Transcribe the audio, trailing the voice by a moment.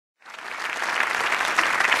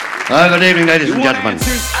Good evening, ladies and gentlemen. I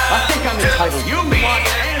think I'm entitled. You want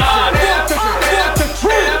the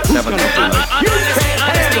truth? Never know too late. You can't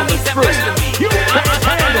handle the truth. You can't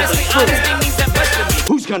handle the truth.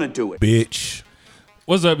 Who's gonna do it? Bitch.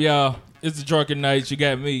 What's up, y'all? It's the Drunken Nights. You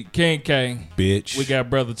got me, King K. Bitch. We got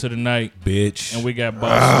Brother to the Night. Bitch. And we got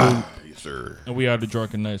Boss Snoop. Yes, sir. And we are the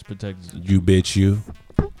Drunken Nights protectors. You bitch you.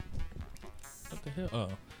 What the hell? Oh.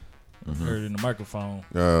 Heard it in the microphone.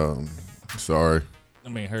 Sorry. I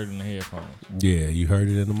mean, heard it in the headphones. Yeah, you heard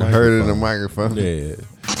it in the microphone. I heard it in the microphone. Yeah.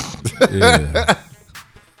 Yeah.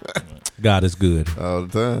 God is good. All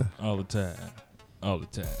the time. All the time. All the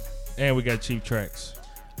time. And we got Chief Tracks.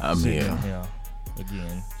 I'm here. Yeah.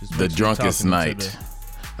 Again. Just The drunkest night.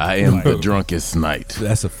 I am the drunkest night.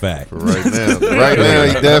 That's a fact. Right now. Right now,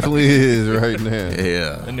 he definitely is right now.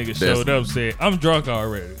 Yeah. That nigga showed up and said, I'm drunk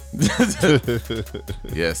already.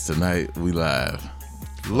 Yes, tonight we live.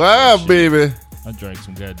 Live, baby. I drank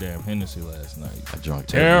some goddamn Hennessy last night. I drunk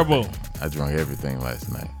terrible. Everything. I drank everything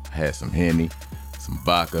last night. I had some Henny, some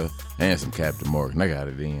vodka, and some Captain Morgan. I got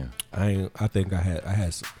it in. I think I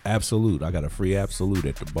had some Absolute. I got a free Absolute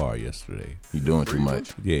at the bar yesterday. You doing too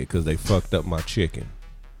much? Yeah, because they fucked up my chicken.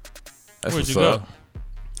 That's Where'd what's you up.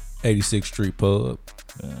 go? 86th Street Pub.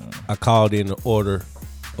 I called in to order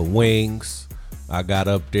of wings. I got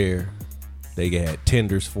up there. They had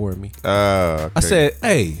tenders for me. Okay. I said,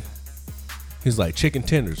 hey. He's like, chicken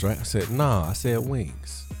tenders, right? I said, nah. I said,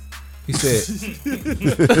 wings. He said,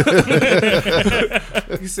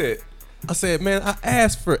 I said, man, I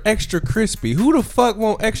asked for extra crispy. Who the fuck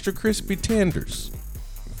want extra crispy tenders?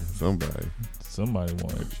 Somebody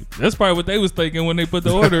want extra. That's probably what they was thinking when they put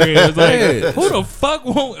the order in. It's like, who the fuck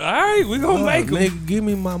want? All right, we gonna make them. Nigga, give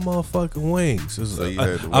me my motherfucking wings. So you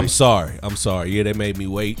had to I'm wait. sorry. Yeah, they made me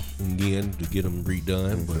wait again to get them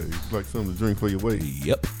redone. But It's like something to drink for your weight.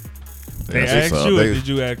 yep. They asked you, or did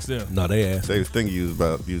you ask them? No, they asked. They was thinking you was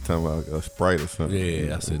talking about a Sprite or something.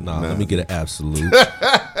 Yeah, I said, nah. Let me get an Absolute.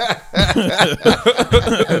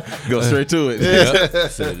 Go straight to it. Yeah.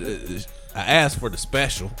 I asked for the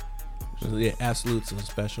special. Yeah, Absolute's a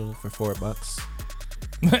special for $4.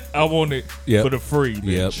 I want it for the free,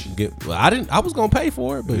 bitch. Yep. I was gonna pay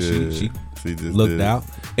for it, but she just looked out,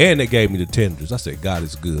 and they gave me the tenders. I said, God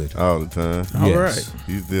is good all the time. Yes. All right.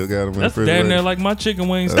 You still got them in the That's refrigerator? damn near like my chicken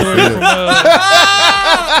wing story from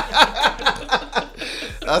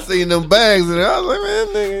I seen them bags and I was like, man,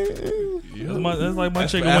 nigga. that's like my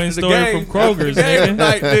chicken after wing the story game. from Kroger's, Game nigga.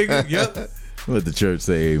 night, nigga. Yep. Let the church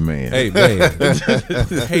say amen. Hey man,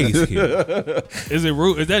 Hayes here. Is it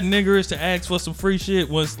rude? Is that niggerish to ask for some free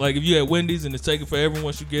shit once? Like if you at Wendy's and it's taken forever,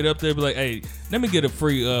 once you get up there, be like, hey, let me get a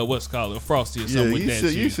free what's called a Frosty or something with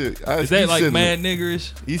that shit. Is that like mad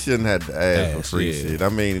niggerish? You shouldn't have to ask for free shit. I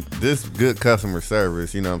mean, this good customer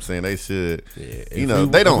service, you know what I'm saying? They should, they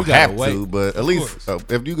don't have to, but at least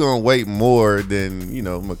if you're going to wait more than,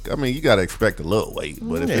 I mean, you got to expect a little wait.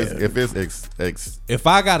 But if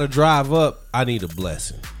I got to drive up, I need a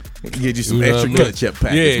blessing. Get you some extra ketchup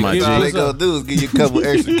packets, my G. All they gonna do is give you a couple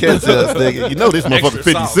extra ketchup, nigga. You know this motherfucker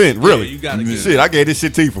 50 cents, really. Yeah, you gotta get shit, I gave this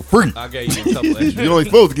shit to you for free. I gave you a couple extra. You're only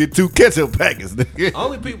supposed to get 2 ketchup packets, nigga.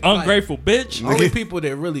 Only people ungrateful bitch. Only people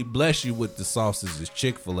that really bless you with the sauces is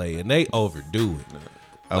Chick-fil-A, and they overdo it.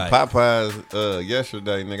 Popeyes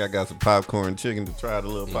yesterday, nigga, I got some popcorn chicken to try the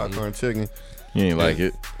little popcorn chicken. You ain't like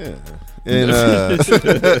it? Yeah. And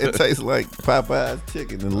it tastes like Popeyes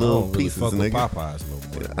chicken in little pieces, really nigga. Popeyes no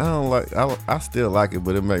more. I don't like. I still like it,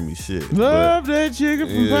 but it made me shit. Love that chicken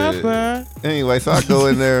from Popeye. Anyway, so I go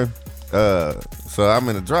in there. So I'm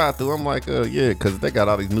in the drive-thru. I'm like, because they got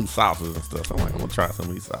all these new sauces and stuff. So I'm like, I'm gonna try some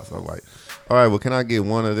of these sauces. I'm like, all right, well, can I get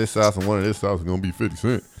one of this sauce and one of this sauce? It's gonna be 50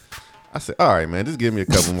 cents. I said, all right, man, just give me a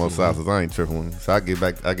couple more sauces. I ain't tripping. So I get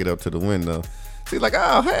up to the window. She's like,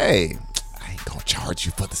 oh, hey. I ain't gonna charge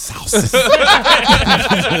you for the sauces. I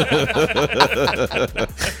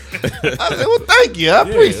said, well, thank you. I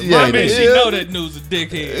appreciate I mean, it. she know that news a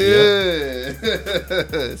dickhead.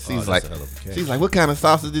 Yeah. She's like, what kind of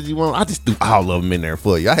sauces did you want? I just threw all of them in there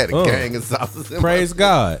for you. I had a gang of sauces. Praise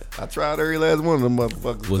God. I tried every last one of them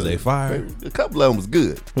motherfuckers. Was they fire? A couple of them was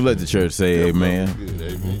good. We'll let the church say amen.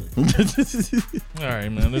 All right,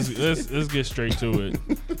 man. Let's get straight to it.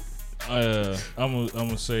 I'm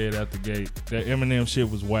gonna say it out the gate. That Eminem shit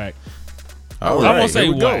was whack. I won't say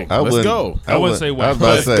whack. Let's go. I wouldn't say whack. I was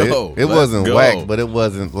about to say it wasn't go. whack, but it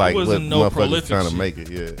wasn't like what no motherfuckers trying to shit. make it.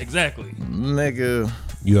 Yeah, Exactly. Nigga.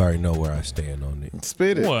 You already know where I stand on it.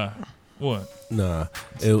 Spit it. What? Nah,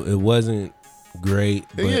 it wasn't great.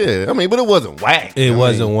 But yeah. I mean, but it wasn't whack. It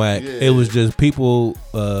wasn't whack. Yeah. It was just people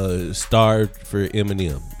starved for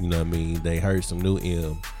Eminem. You know what I mean? They heard some new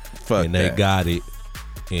M, Fuck and they that. got it.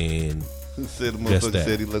 And who said the motherfucker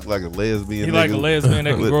said he looked like a lesbian? He like a lesbian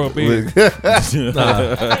that can grow a beard.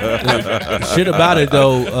 Shit about it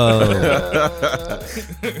though.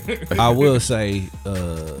 I will say,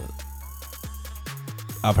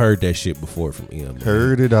 I've heard that shit before from him.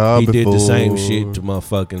 Heard it all. He before. did the same shit to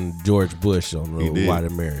motherfucking George Bush on the White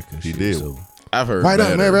America. He shit, did. So. I've heard White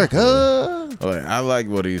better. America. Like, I like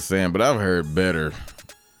what he's saying, but I've heard better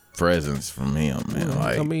presence from him, man.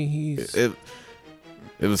 Like, I mean, he's it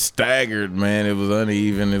was staggered, man. It was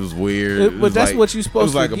uneven. It was weird. But that's like, what you're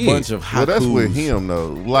supposed to get. It was like a bunch of haikus. Well, that's with him though.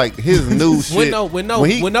 Like his new shit. With no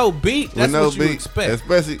beat. That's what you expect.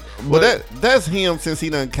 Especially, that's him since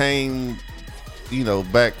he done came,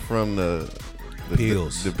 back from the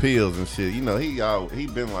pills, the pills and shit. He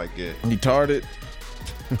been like that. He tarted.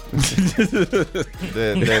 that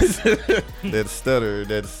stutter,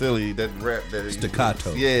 that silly, that rap, that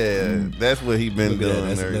staccato. Yeah, that's what he been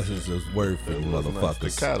doing. That's his word for you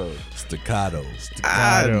motherfuckers. Staccato.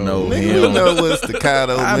 I know him. You know what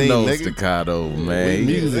staccato mean, I know nigga. staccato, man.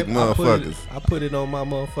 Music, motherfuckers. I put it on my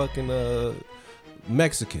motherfucking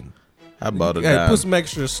Mexican. I bought a dime. Put some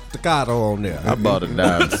extra staccato on there. I bought a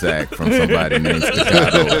dime sack from somebody named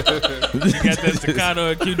Staccato. You got that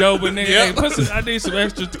staccato at Qdoba, nigga. Hey, I need some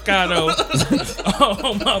extra staccato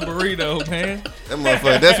on my burrito, man. That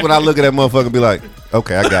motherfucker. That's when I look at that motherfucker and be like,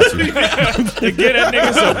 okay, I got you. To get that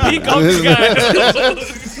nigga some pico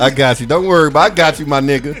staccato. I got you. Don't worry about. I got you, my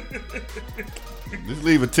nigga. Just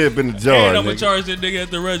leave a tip in the jar. And I'm gonna charge that nigga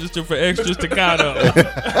at the register for extra staccato.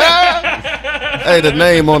 Hey, the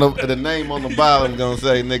name on the bottom gonna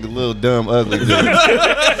say nigga little dumb ugly dude.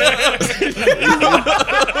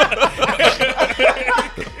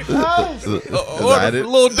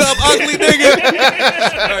 Little dumb ugly nigga.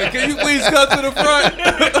 Right, can you please come to the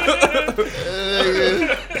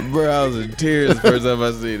front? Bro, I was in tears the first time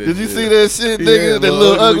I seen it. Did you see that shit, nigga? That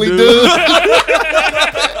little ugly dude.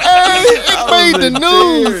 Hey, it made the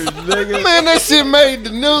news. Man, that shit made the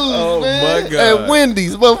news, man. My God. At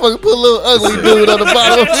Wendy's, motherfucker put a little ugly dude on the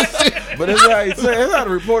bottom of the shit. But that's how he said. That's how the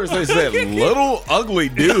reporter said, little ugly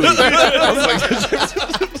dude. I was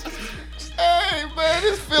like, hey, man,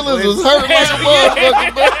 his feelings was hurt like a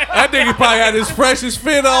motherfucker, man. That nigga probably had his freshest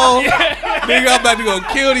fit on. Nigga, I'm about to go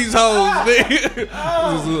kill these hoes, nigga.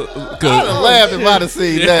 I'd have laughed if I'd have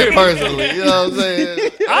seen that personally. You know what I'm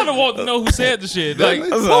saying? I don't want to know who said the shit. Like, who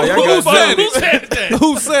said that?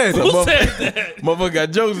 Who said it? Who said that? motherfucker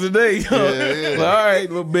got jokes today. Yeah. Like, all right,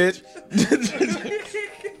 little bitch.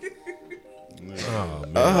 Oh,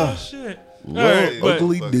 man. Oh, shit. Right,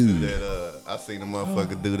 ugly dude. I seen a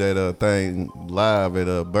motherfucker do that thing live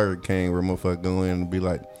at Burger King where motherfucker go in and be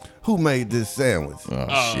like, who made this sandwich?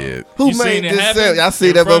 Oh, shit. Who made this sandwich? I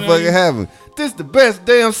see that motherfucker happen. This the best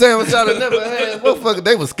damn sandwich I've ever had. Motherfucker,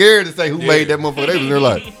 they was scared to say who made that motherfucker. They was there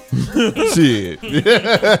like, shit.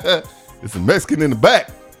 It's a Mexican in the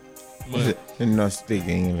back. No speak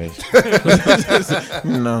English.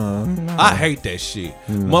 No. I hate that shit.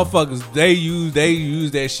 Motherfuckers, they use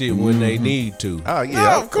that shit when they need to. Oh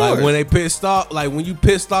yeah, of course. Like when they pissed off, like when you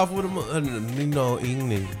pissed off with them,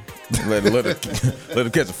 English. Let them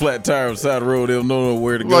catch a flat tire on the side of the road. They'll know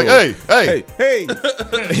where to go. like hey. Hey,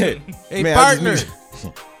 Man, partner.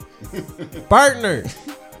 Partner.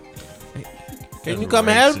 Can you come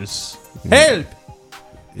help? Help.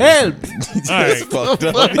 Help. All right. Fucked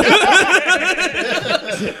up.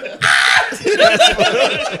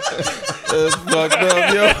 That's fucked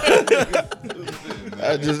up, yo.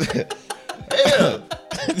 I just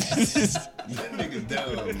That nigga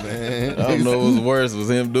dumb, man. I don't know what was worse, was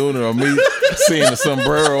him doing it or me seeing a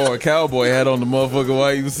sombrero or a cowboy hat on the motherfucker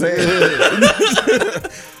while he was saying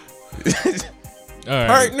it. All right.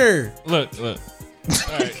 Partner. Look. All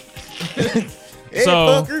right. Hey,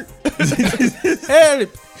 So fucker. Help.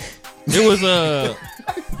 it was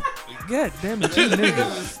God damn it, you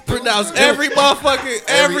niggas. Pronounce every motherfucker,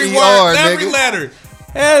 every ER, word, every nigga. letter.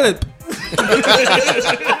 Help.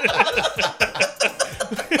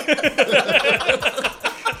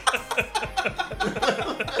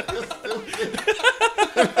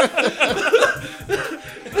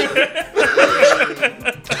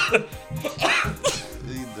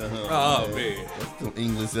 Oh man. Some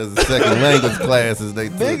English as a second language classes they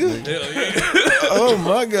took. Nigga. Hell yeah. Oh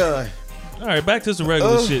my God. All right, back to some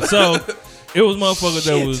regular shit. So it was motherfucker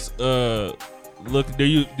that was look. Do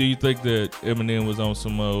you think that Eminem was on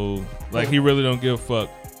some old like he really don't give a fuck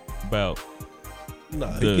about?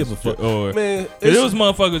 Nah, he give a fuck. Or Man, it was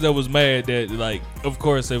motherfuckers that was mad that like of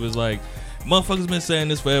course it was like motherfuckers been saying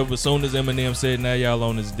this forever. But soon as Eminem said now y'all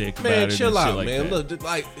on his dick man, about it chill and out, shit like man. that. Look,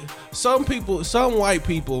 like some white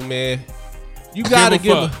people, man, you gotta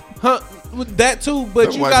give a give that too, but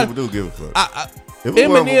Some you white got people do give a fuck. If it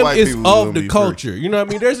wasn't for Eminem white is people, we of wouldn't the be culture. You know what I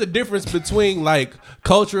mean? There's a difference between like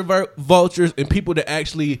culture vultures and people that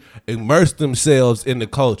actually immerse themselves in the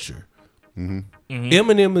culture.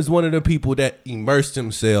 Eminem is one of the people that immersed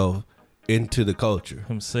himself into the culture.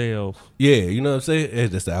 Yeah, you know what I'm saying?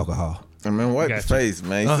 It's just alcohol. I mean, wipe your face,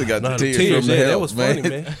 man. You still got the tears from the yeah, help, that was man.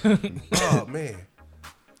 funny, man. Oh man.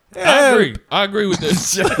 I agree with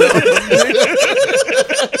this. Shut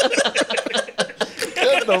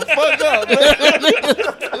the fuck up, man.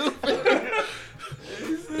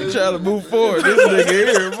 He trying to move forward. This nigga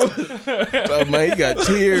here, oh, man, he got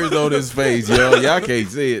tears on his face, yo. Y'all can't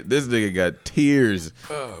see it. This nigga got tears.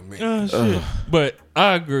 Oh man. Oh, shit. But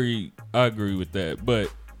I agree with that.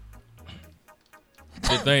 But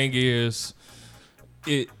the thing is,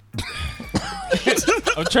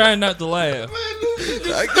 I'm trying not to laugh.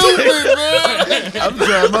 I'm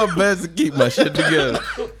trying my best to keep my shit together.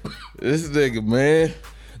 This nigga, man.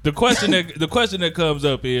 The question that comes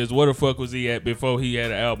up is, where the fuck was he at before he had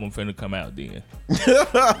an album finna come out then?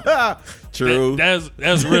 True.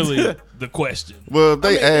 That's really the question. Well, if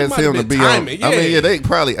they asked him to be timing, on, yeah. they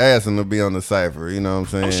probably asked him to be on the Cypher. You know what I'm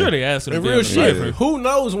saying? I'm sure they asked him to be on Real the shit. Cypher. Who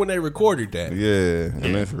knows when they recorded that? Yeah,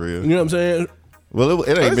 and that's real. You know what I'm saying? Well, it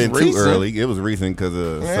ain't That's been recent. too early. It was recent because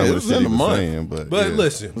of Man, some it of was the shit in he a was month. saying. But It yeah.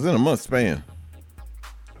 Listen, was in a month span.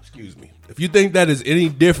 excuse me. If you think that is any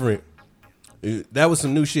different, that was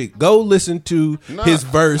some new shit. Go listen to his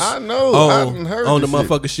verse. I know. I on, done heard on the this shit.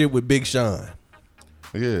 motherfucking shit with Big Sean.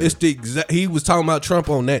 Yeah. It's the exact. He was talking about Trump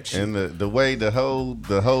on that shit. And the way the whole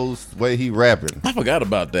way he rapping. I forgot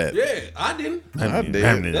about that. Yeah, I didn't. I did.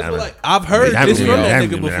 That's what, like, I've heard this from that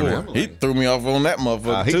nigga before. He threw me off on that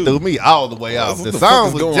motherfucker, He too. threw me all the way off. What The the song fuck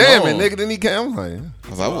is was going jamming, on? nigga. Then he came. I'm like, I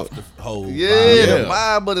was like, The whole yeah, vibe. the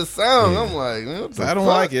vibe of the song. I'm like, what the I don't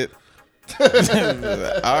fuck? like it.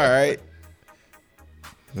 All right.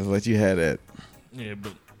 That's what you had at. Yeah,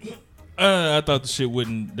 but I thought the shit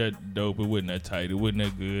wasn't that dope. It wasn't that tight. It wasn't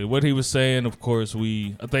that good. What he was saying, of course,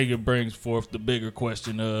 I think it brings forth the bigger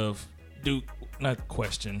question of, not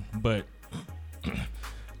question, but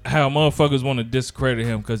how motherfuckers want to discredit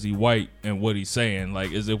him because he white and what he's saying.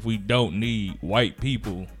 Like, as if we don't need white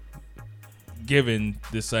people giving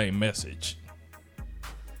the same message.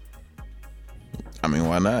 I mean,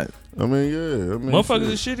 why not? I mean, yeah. I mean, Motherfuckers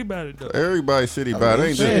is shitty about it, though. Everybody's shitty about it.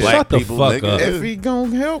 Ain't shit. just black Shut the people, fuck nigga. up. If he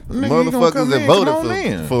gonna help, nigga, he gonna come Motherfuckers that in. Come voted on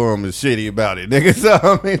in. for him is shitty about it, nigga. So,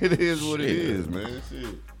 I mean, it is what it is, man.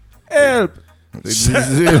 Shit. Help. They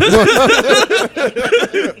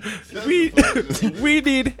We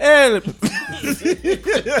need help.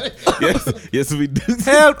 Yes, we do.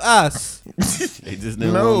 Help us. just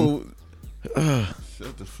didn't No.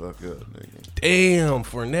 Shut the fuck up, nigga. Damn,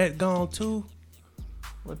 Fournette gone too.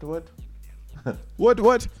 What? The what? The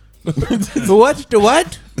what? The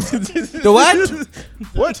what?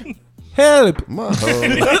 What? Help. My whole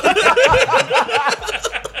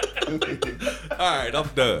All right, I'm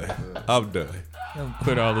done.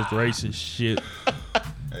 Quit all this racist shit.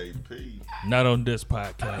 AP. Not on this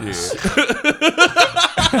podcast.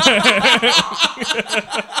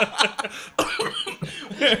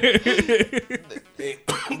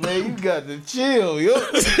 Man, you got to chill, yo.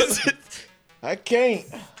 I can't.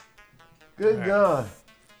 Good God.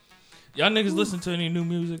 Y'all niggas listen to any new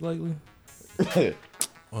music lately?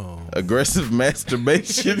 Aggressive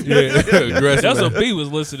masturbation. Yeah, aggressive. That's what B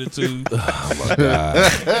was listening to. Oh my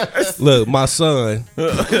God. Look, my son.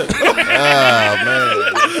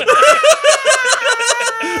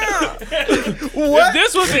 If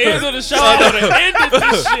this was the end of the show, I would have ended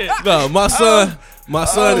this shit. No, my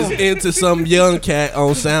son is into some young cat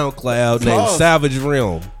on SoundCloud named Savage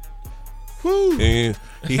Realm. And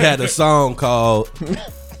he had a song called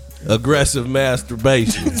Aggressive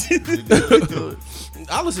Masturbation.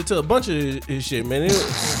 I listened to a bunch of his shit, man. It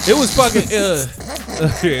was fucking yeah,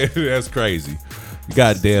 that's crazy.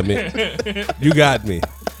 God damn it. You got me.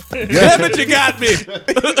 Damn it, you got me.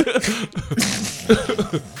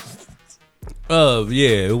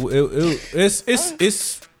 Yeah,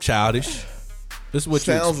 it's childish. It's what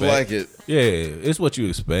Sounds you expect. like it. Yeah, it's what you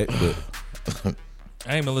expect, but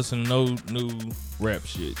I ain't been listening to no new rap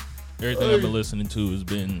shit. Everything I've been listening to has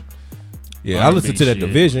been yeah, I listened to that shit.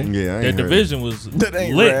 Division. Yeah, I ain't that heard Division was That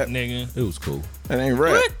ain't lit, rap. nigga. It was cool. That ain't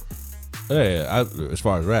rap. Yeah, as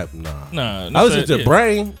far as rap, nah. Nah, I listened to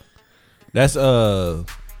Brain. That's Lil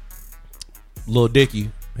Dicky,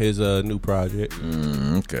 his new project.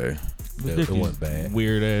 Okay. It wasn't bad.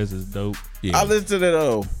 Weird ass is dope. Yeah, I listened to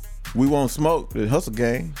that. We Won't Smoke. The Hustle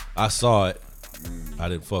Gang. I saw it. I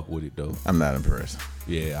didn't fuck with it though. I'm not impressed.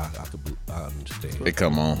 Yeah, I understand. It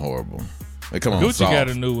come on horrible. They come on Gucci soft. got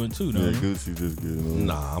a new one too, though. Yeah, Gucci just getting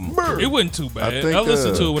Nah, It wasn't too bad. I think, I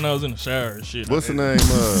listened to it when I was in the shower and shit. What's the name?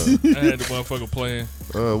 I had the motherfucker playing.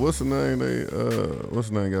 What's the name? What's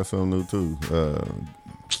the name? Got something new too.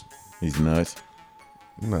 He's nuts.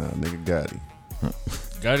 Nah, nigga Gotti.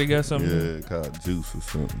 Gotti got something? Yeah, called Juice or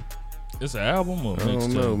something. It's an album or I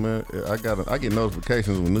don't know, man. I get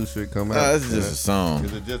notifications when new shit come out. That's just a song.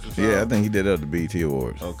 Is it just a song? Yeah, I think he did that at the BET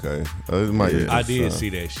Awards. Okay. It might be I just a did song. see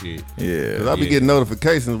that shit. Yeah. Cause I be getting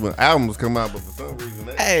notifications when albums come out, but for some reason,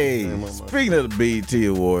 that Hey, name on my- speaking of the BET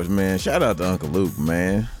Awards, man, shout out to Uncle Luke,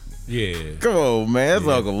 man. Yeah. Come on, man. That's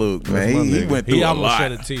Uncle Luke, man. That's my He nigga. went through He a almost lot.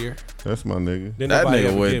 shed a tear. That's my nigga. Then That nobody nigga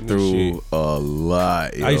ever went gave me through shit. a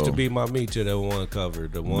lot, yo. I used to beat my meat to that one cover,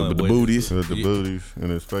 the one the with booties. The booties in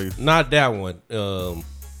his face. Not that one.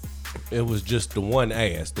 It was just the one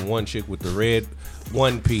ass, the one chick with the red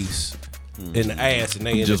one piece in the ass, and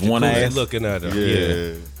they in Just the one jacuzzi ass? looking at her.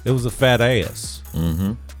 Yeah. It was a fat ass.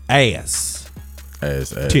 Mm-hmm. Ass.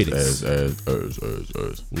 Ass. Titties.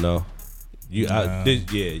 Ass. No. Nah.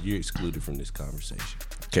 You're excluded from this conversation.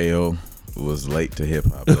 KO was late to hip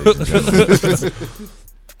hop, ladies and gentlemen.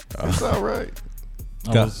 It's all right.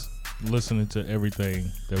 I was listening to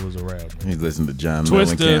everything that was around me. He listened to John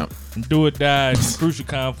Twister, Mellencamp. Do It Die, Crucial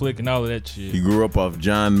Conflict, and all of that shit. He grew up off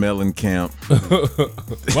John Mellencamp.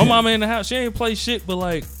 My mama in the house, she ain't play shit but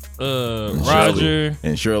like Roger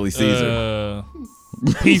And Shirley Caesar.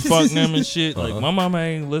 P-Funk them and shit. Like my mama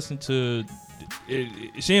ain't listen to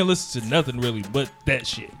she ain't listen to nothing really but that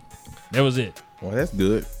shit. That was it. Well, that's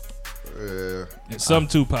good. Yeah. And some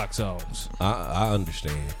Tupac songs. I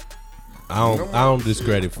understand. I don't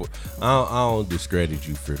discredit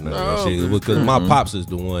you for none of that shit because my pops is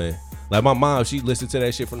the one. Like my mom, she listened to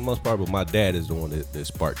that shit for the most part, but my dad is the one that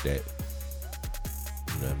sparked that.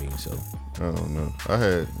 You know what I mean? So I don't know. I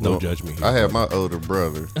had no judgment here. I had my older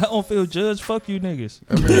brother. I don't feel judged. Fuck you niggas.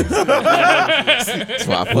 That's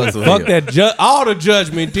why I fuss with Fuck him. that all the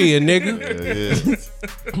judgment then, nigga.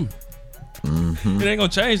 Yeah. It ain't gonna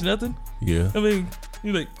change nothing. Yeah. I mean,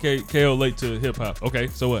 you like KO late to hip hop. Okay,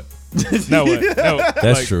 so what? Now what? No, That's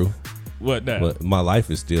like, true. What now? But my life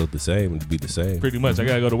is still the same and to be the same. Pretty much. I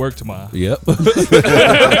gotta go to work tomorrow. Yep.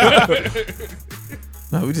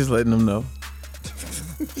 No, we just letting them know.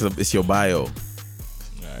 It's your bio. All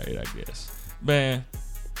right, I guess. Man,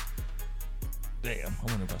 damn. I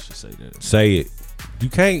wonder if I should say that. Say it. You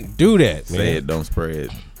can't do that, man. Say it, don't spread.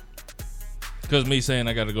 Because me saying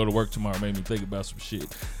I got to go to work tomorrow made me think about some shit.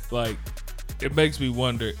 Like, it makes me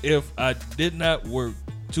wonder if I did not work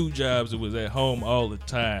 2 jobs and was at home all the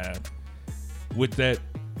time. With that,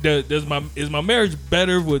 is my marriage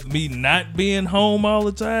better with me not being home all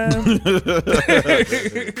the time?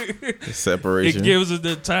 Separation. It gives us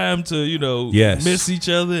the time to, Yes. miss each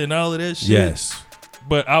other and all of that shit. Yes.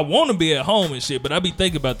 But I want to be at home and shit. But I be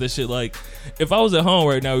thinking about this shit. Like, if I was at home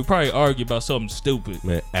right now, we'd probably argue about something stupid.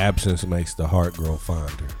 Man, absence makes the heart grow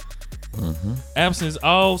fonder. Absence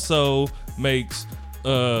also makes.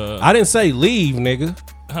 I didn't say leave, nigga.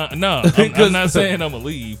 No, I'm not saying I'm gonna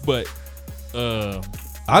leave, but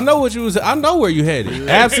I know what you was. I know where you headed.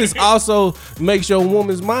 Absence also makes your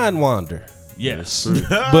woman's mind wander. yes,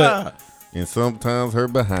 But And sometimes her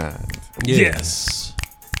behind. yeah. yes.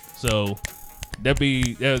 So that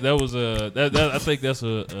was I think that's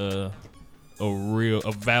a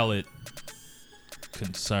valid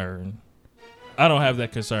concern. I don't have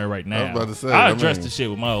that concern right now. I was about to say, I I address mean- the shit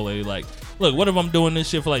with my old lady. Like, look, what if I'm doing this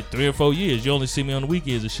shit for like 3 or 4 years? You only see me on the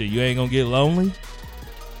weekends and shit. You ain't gonna get lonely?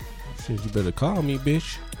 Shit, you better call me,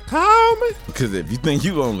 bitch. Call me. Because if you think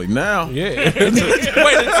you lonely now, Yeah. Wait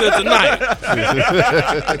until tonight.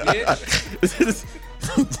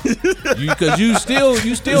 Because you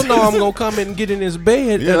still know I'm gonna come in and get in this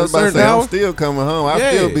bed Yeah, I at a was about to certain say, I'm hour. still coming home. I Yeah.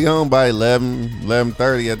 still be home by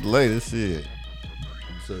 11:30 at the latest. Shit.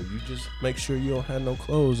 So you just make sure you don't have no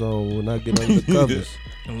clothes on when I get under the covers.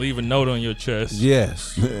 And leave a note on your chest.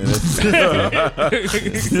 Yes. Stupid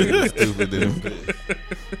as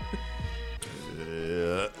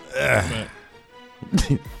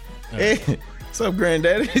hey, what's up,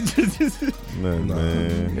 granddaddy? No,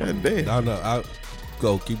 man. God damn. I know. I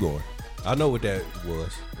go. Keep going. I know what that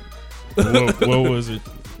was. What was it?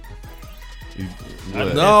 I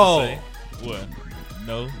didn't No. have to say. What?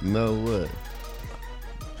 No. No what?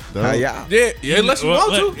 How y'all? Yeah. Unless you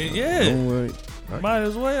want to. Yeah. Don't worry. Might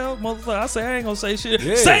as well, motherfucker. I say I ain't gonna say shit.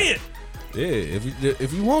 Yeah. Say it. Yeah.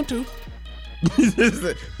 If you want to.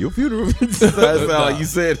 Your funeral. Sound like you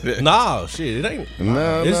said that. Nah. Shit. It ain't.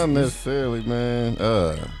 No, It's- not necessarily, man.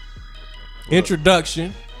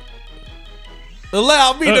 Introduction.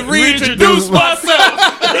 Allow me to Reintroduce reintroduce myself.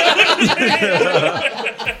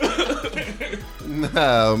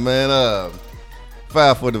 Nah, man.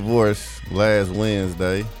 Filed for divorce last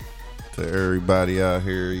Wednesday. To everybody out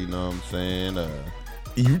here, you know what I'm saying?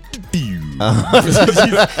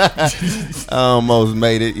 I almost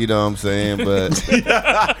made it, you know what I'm saying? But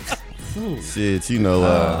shit, you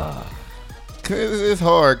know, it's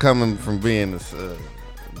hard coming from being the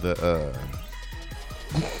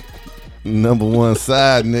number one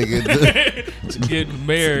side nigga to getting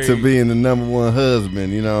married, to being the number one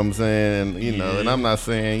husband, you know what I'm saying? And, you know, and I'm not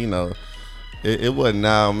saying, you know, it wasn't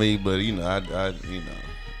now me, but you know,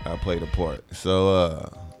 I played a part.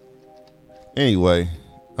 So anyway,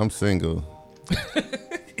 I'm single.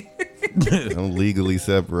 I'm legally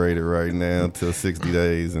separated right now until 60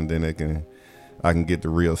 days, and then I can get the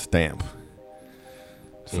real stamp.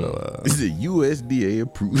 So this is USDA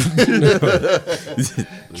approved.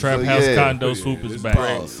 Trap House Condo Swoop is back.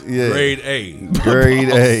 Yeah. Grade A. Grade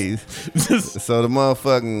A. So the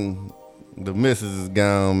missus is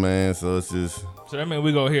gone, man. So it's just. So that means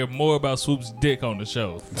we're going to hear more about Swoop's dick on the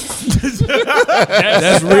show.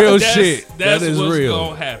 That's real shit. That's that is what's real.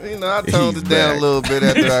 going to happen. You know, I toned it down a little bit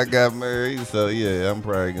after I got married. So, yeah, I'm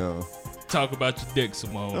probably going to talk about your dick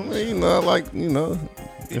some more. I mean, you know, I like, you know,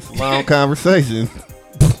 it's a long conversation.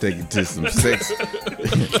 Take it to some sex.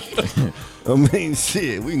 I mean,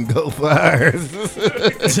 shit, we can go for hours.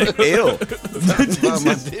 Ill. About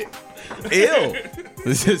my dick. Ill.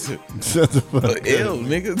 Shut the fuck up. Ill,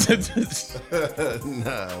 nigga.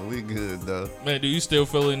 Nah, we good, though. Man, do you still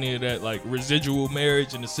feel any of that, like, residual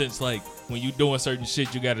marriage in the sense, like, when you doing certain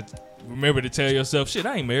shit, you got to remember to tell yourself, shit,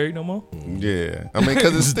 I ain't married no more? Yeah. I mean,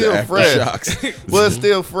 because it's still fresh. Well, it's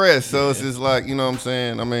still fresh, so it's just like, you know what I'm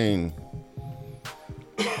saying? I mean,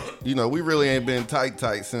 you know, we really ain't been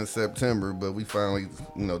tight since September, but we finally,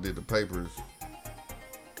 you know, did the papers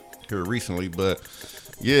here recently. But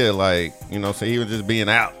yeah, like, you know what I'm saying, even just being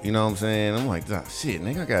out, you know what I'm saying? I'm like, oh, shit,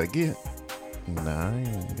 nigga, I gotta get. Nah, I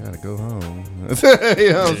ain't gotta go home.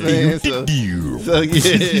 You know what I'm saying? So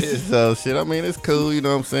yeah, so shit, I mean, it's cool, you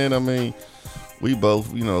know what I'm saying? I mean, we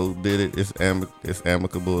both, you know, did it. It's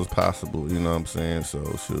amicable as possible, you know what I'm saying? So,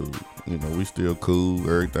 shoot, you know, we still cool.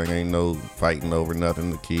 Everything ain't no fighting over nothing.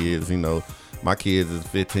 The kids, you know, my kids is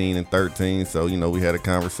 15 and 13, so, you know, we had a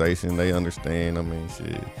conversation. They understand. I mean,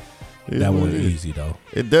 shit. That wasn't easy, though.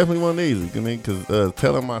 It definitely wasn't easy. I mean, because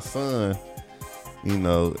telling my son, you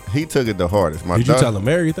know, he took it the hardest. Did you tell him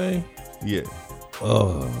everything? Yeah.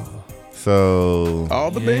 Oh. So. All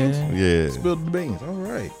the beans? Yeah. Spilled the beans. All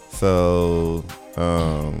right. So,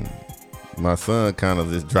 my son kind of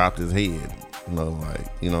just dropped his head, you know, like,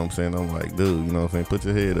 you know what I'm saying? I'm like, dude, you know what I'm saying? Put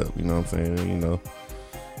your head up, you know what I'm saying? You know,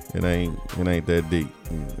 it ain't that deep.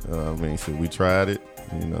 I mean, shit, we tried it,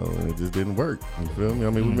 you know, and it just didn't work. You feel me?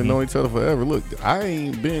 I mean, we've been knowing each other forever. Look, I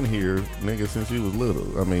ain't been here, nigga, since you was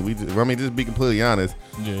little. I mean, just be completely honest.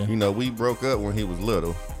 Yeah. You know, we broke up when he was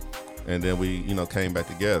little. And then we, you know, came back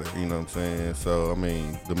together, you know what I'm saying? So, I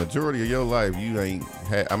mean, the majority of your life, you ain't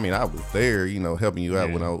had, I mean, I was there, you know, helping you out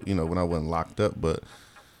when I wasn't locked up. But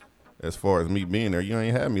as far as me being there, you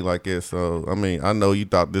ain't had me like that. So, I mean, I know you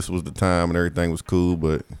thought this was the time and everything was cool,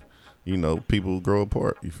 but, you know, people grow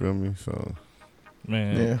apart, you feel me? So.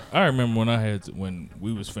 Man, yeah. I remember when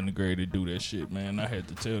we was finna grade to do that shit, man, I had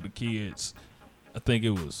to tell the kids, I had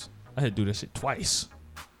to do that shit twice.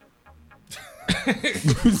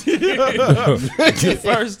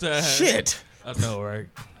 First time. Shit. I know, right?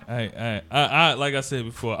 I like I said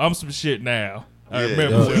before, I'm some shit now. I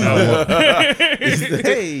remember when I was.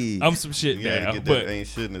 Hey. I'm some shit You now. gotta get But that ain't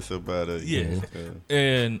shitness about it. yeah.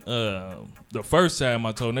 And the first time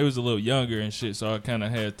I told them, they was a little younger and shit, so I kind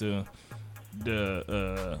of had to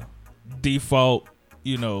the default,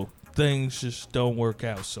 you know, things just don't work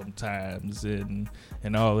out sometimes and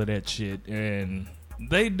all of that shit. And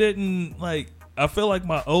they didn't, like, I feel like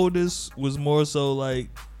my oldest was more so like,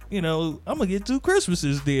 you know, I'm gonna get 2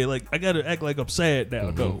 Christmases then. Like, I gotta act like I'm sad now,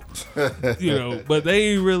 though. You know, but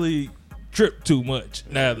they ain't really tripped too much.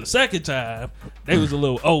 Now, the second time, they was a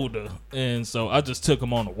little older, and so I just took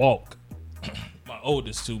them on a walk. My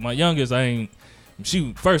oldest 2. My youngest,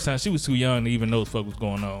 first time, she was too young to even know what the fuck was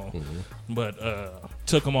going on. But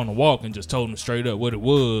took them on a walk and just told them straight up what it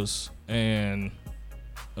was. And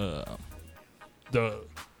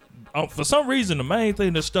for some reason, the main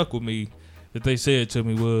thing that stuck with me that they said to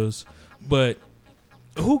me was, but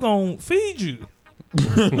who gonna feed you?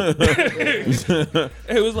 It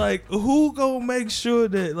was like, who gonna make sure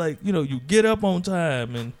that, like, you know, you get up on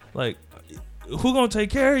time, and like, who gonna take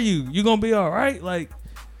care of you? You gonna be all right? Like,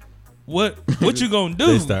 what you gonna do?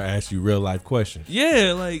 They start asking you real life questions.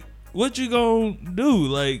 Yeah, like, what you gonna do?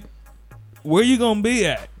 Like, where you gonna be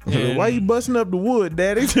at? Why you busting up the wood,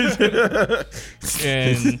 Daddy?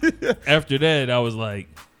 And after that, I was like,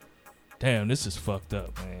 damn, this is fucked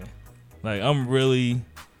up, man. Like,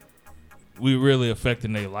 we really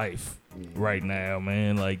affecting their life right now,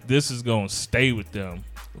 man. Like, this is gonna stay with them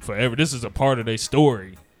forever. This is a part of their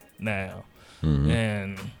story now.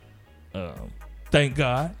 And thank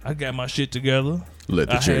God I got my shit together. Let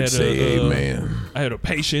the church say amen. I had a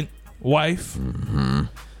patient wife,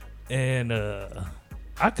 and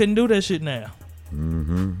I couldn't do that shit now.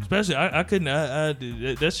 Especially, I couldn't.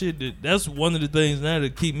 That shit. That's one of the things now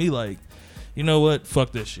that keep me like, you know what?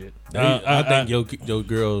 Fuck this shit. I think your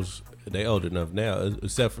girls, they old enough now,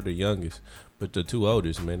 except for the youngest. But the two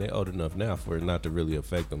oldest, man, they old enough now for it not to really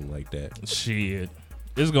affect them like that. Shit,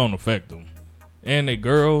 it's gonna affect them, and they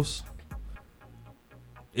girls.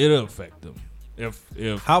 It'll affect them. If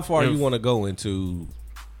how far you want to go into?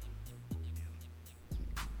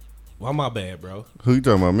 Well, my bad, bro. Who you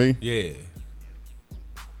talking about, me? Yeah.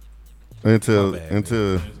 Into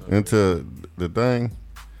the thing.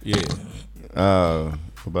 Yeah.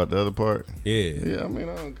 About the other part. Yeah. Yeah, I mean,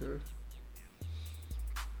 I don't care.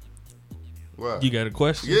 What? You got a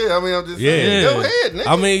question? Yeah, I mean, I'm just saying. Go ahead, nigga.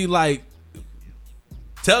 I mean, like,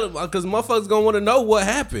 tell them, because motherfuckers gonna want to know what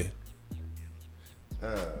happened.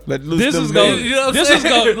 This is going. You know this is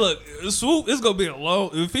going. Look, Swoop. It's gonna be a long.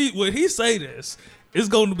 When he say this, it's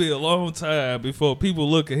going to be a long time before people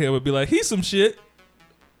look at him and be like, he's some shit.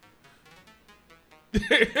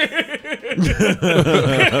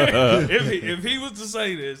 if he was to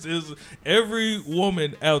say this, every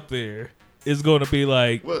woman out there is going to be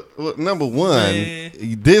like, well, number one,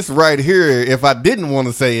 this right here, if I didn't want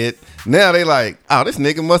to say it, now they like, oh, this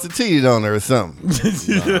nigga must have cheated on her or something.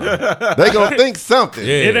 They gonna think something.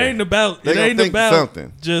 Yeah. It ain't about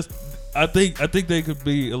something. Just I think they could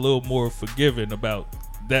be a little more forgiving about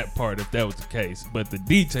that part if that was the case. But the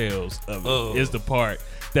details of it is the part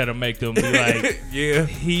that'll make them be like, yeah,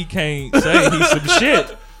 he can't say he's some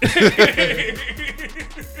shit.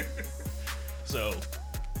 So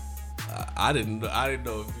I didn't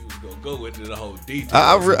know if he was gonna go into the whole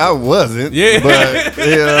detail. I wasn't. Yeah, but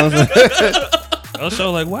I was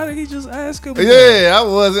so like, why did he just ask him? Yeah, I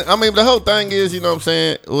wasn't. I mean, the whole thing is, you know what I'm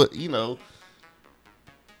saying? Well, you know,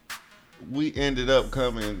 we ended up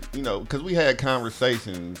coming, you know, because we had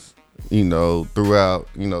conversations, you know, throughout,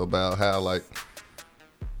 you know, about how like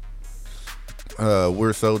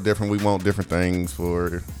we're so different. We want different things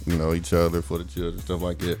for, you know, each other, for the children, stuff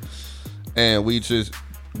like that. And we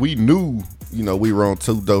knew, you know, we were on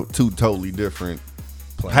two totally different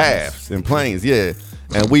paths and planes, yeah.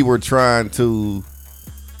 And we were trying to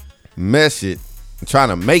mesh it, trying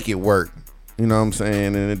to make it work. You know what I'm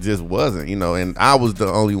saying? And it just wasn't, you know, and I was the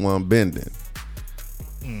only one bending.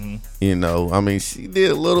 You know, I mean, she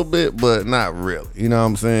did a little bit, but not really. You know what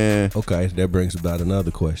I'm saying? Okay, that brings about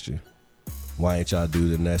another question. Why ain't y'all do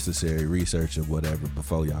the necessary research or whatever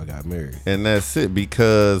before y'all got married? And that's it,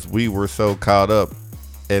 because we were so caught up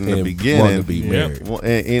in the beginning. Wanted to be married.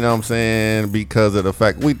 And, you know what I'm saying? Because of the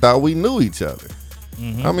fact we thought we knew each other.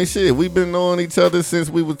 I mean, shit, we've been knowing each other since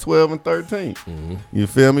we were 12 and 13. You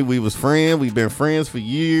feel me? We was friends. We've been friends for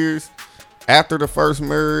years after the first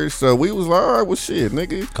marriage. So we was like, all right, well, shit,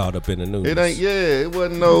 nigga. Caught up in the news. It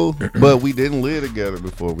wasn't no, but we didn't live together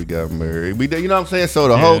before we got married. We did, you know what I'm saying? So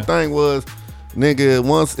the whole thing was, nigga,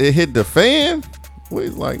 once it hit the fan, we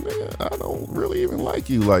was like, nigga, I don't really even like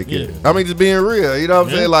you like it. I mean, just being real, you know what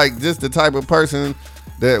I'm saying? Like, just the type of person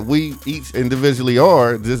that we each individually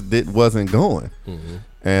are, just wasn't going.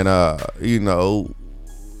 And you know,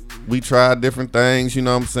 we tried different things, you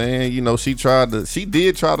know what I'm saying? You know, she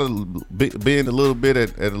did try to bend a little bit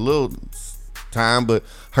at a little time, but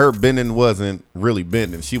her bending wasn't really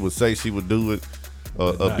bending. She would say she would do it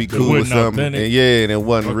be cool with something, and and it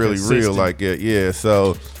wasn't really real like that. Yeah,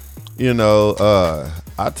 so you know,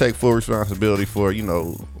 I take full responsibility for, you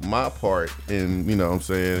know, my part in, you know what I'm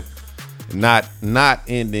saying, not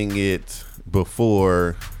ending it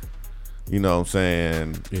before, you know what I'm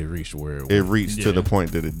saying, it reached where it reached to the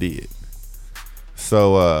point that it did.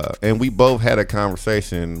 So and we both had a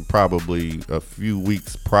conversation probably a few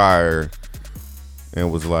weeks prior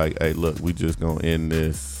and was like, hey, look, we just gonna end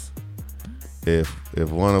this. If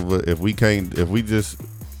one of us, if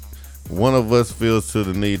one of us feels to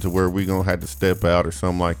the need to where we gonna have to step out or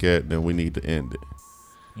something like that, then we need to end it.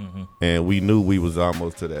 And we knew we was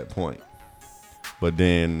almost to that point. But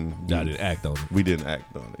then y'all didn't act on it. We didn't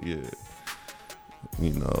act on it, yeah.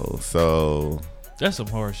 You know, so that's some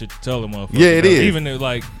hard shit to tell them motherfucker. Yeah, it is. Even if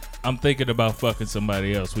like I'm thinking about fucking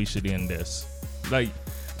somebody else, we should end this. Like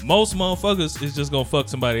most motherfuckers is just gonna fuck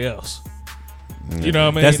somebody else. You know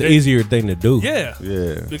what I mean? That's the easier thing to do. Yeah.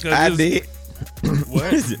 Yeah. Because I did.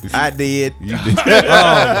 What? I did. You did. Oh my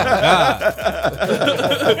god.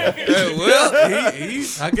 Well,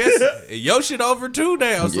 I guess your shit over too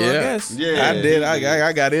now. So I guess. Yeah. I did.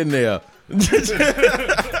 I got in there.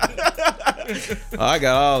 I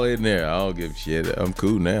got all in there. I don't give a shit. I'm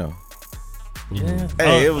cool now. Yeah.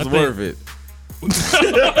 Hey, it was worth it. Oh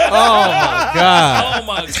my god. Oh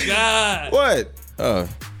my god. What?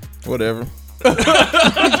 Whatever.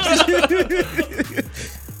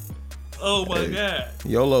 Oh my god.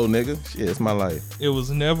 YOLO, nigga. Shit, it's my life. It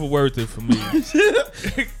was never worth it for me.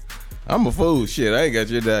 I'm a fool. Shit, I ain't got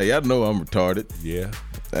your dad. Y'all know I'm retarded. Yeah.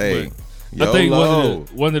 Hey, I think YOLO.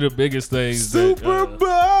 one of the biggest things Super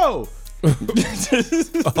Bowl.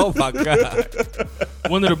 Oh my god.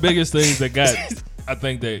 One of the biggest things that got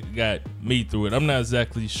me through it. I'm not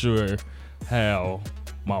exactly sure how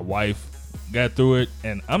my wife got through it,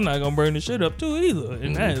 and I'm not gonna bring the shit up too either.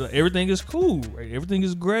 And everything is cool, right? Everything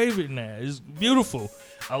is gravy now. It's beautiful.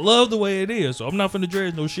 I love the way it is, so I'm not finna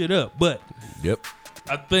dress no shit up. But Yep.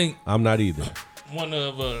 I think I'm not either. one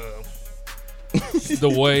of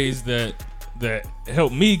the ways that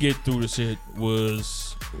helped me get through the shit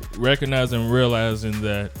was recognizing and realizing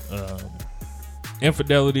that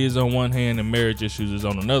infidelity is on one hand and marriage issues is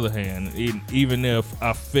on another hand. Even if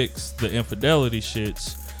I fix the infidelity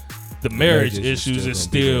shits, the marriage issues is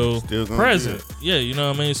still present. Yeah, you know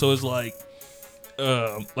what I mean? So it's like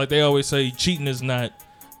they always say, cheating is not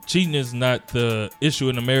the issue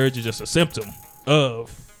in the marriage, it's just a symptom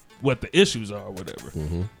of what the issues are or whatever.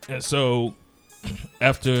 Mm-hmm. And so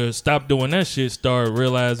after stop doing that shit, start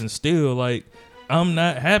realizing still like I'm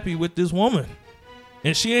not happy with this woman.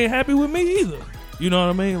 And she ain't happy with me either. You know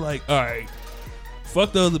what I mean? Like, all right,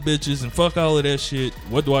 fuck the other bitches and fuck all of that shit.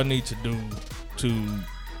 What do I need to do to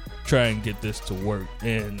try and get this to work?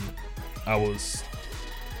 And I was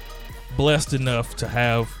blessed enough to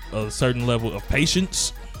have a certain level of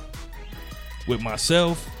patience with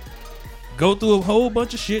myself, go through a whole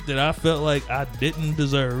bunch of shit that I felt like I didn't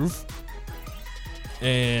deserve.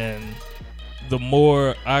 And the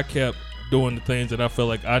more I kept doing the things that I felt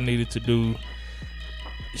like I needed to do,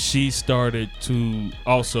 she started to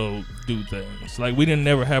also do things. Like, we didn't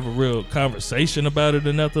never have a real conversation about it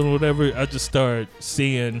or nothing or whatever. I just started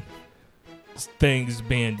seeing things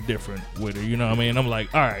being different with her. You know what I mean? I'm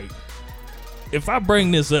like, all right, if I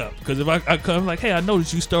bring this up, because if I come like, hey, I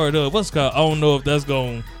noticed you started up, what's it called? I don't know if that's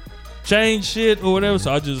going to change shit or whatever.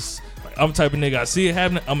 So I just, I'm the type of nigga, I see it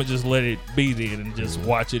happening, I'm going to just let it be there and just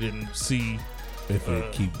watch it and see if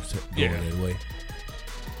it keeps going that way.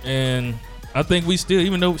 And I think we still,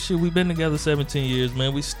 even though shit, we've been together 17 years,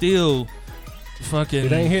 man, we still fucking.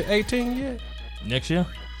 It ain't hit 18 yet? Next year?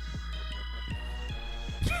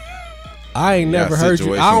 I ain't never heard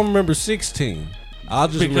you. I don't remember 16. I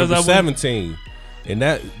just remember 17. And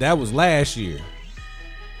that was last year.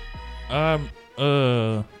 Our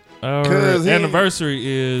anniversary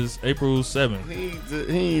is April 7th.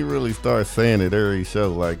 He ain't really start saying it every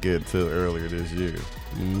show like it till earlier this year.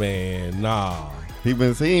 Man, nah. He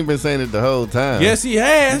ain't been saying it the whole time. Yes, he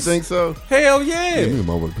has. You think so? Hell yeah. Yeah, me and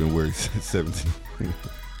Mom would have been worried 17.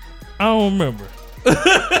 I don't remember.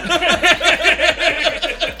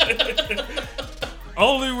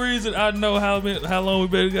 Only reason I know how long we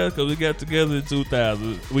been together because we got together in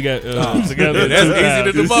 2000. We got together. That's easy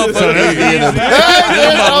to the motherfucker.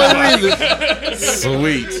 That's the only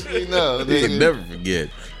reason. Sweet. You know, you can never forget.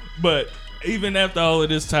 But even after all of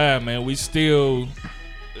this time, man, we still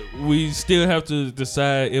have to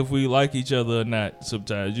decide if we like each other or not.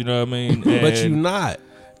 Sometimes, you know what I mean. But you're not.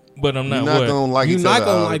 But I'm not. You're not gonna like each other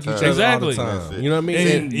all exactly. the time. You know what I mean?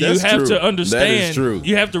 And you have to understand. That is true.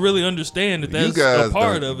 You have to really understand that that's a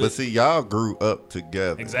part of it. But see, y'all grew up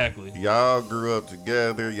together. Exactly. Y'all grew up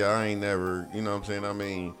together. Y'all ain't never. You know what I'm saying? I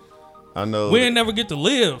mean, I know we ain't never get to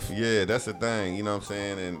live. Yeah, that's the thing. You know what I'm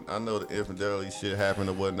saying? And I know the infidelity shit happened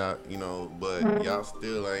or whatnot. You know, but y'all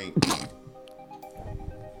still ain't.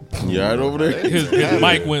 You all right over there? His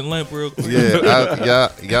mic went limp real quick.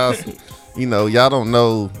 Yeah, y'all. You know, y'all don't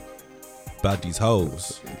know about these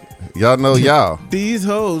hoes. Y'all know y'all. These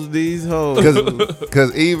hoes.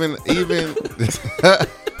 Cause even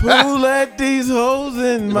who let these hoes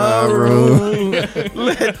in my room?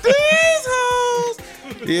 Let these hoes.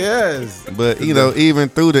 Yes. But you know, even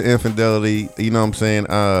through the infidelity, you know what I'm saying,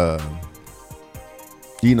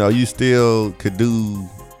 you know, you still could do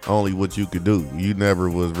only what you could do. You never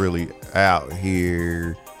was really out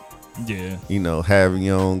here. Yeah. You know, having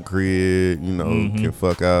your own crib, you know, can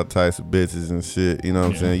fuck all types of bitches and shit. You know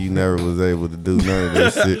what I'm saying? You never was able to do none of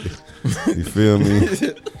that shit. You feel me?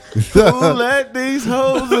 Who let these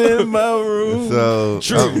hoes in my room? So,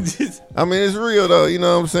 I mean, it's real though. You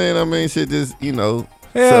know what I'm saying? I mean, shit just, you know.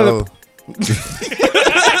 Hell,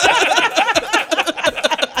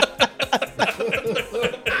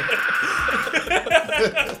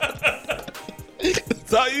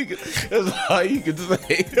 That's all you can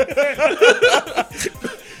say.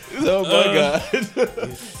 Oh my God.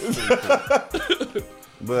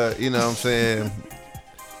 But you know what I'm saying?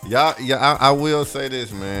 Y'all, yeah, I will say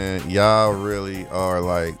this, man. Y'all really are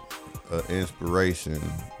like an inspiration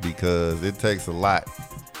because it takes a lot,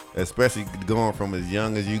 especially going from as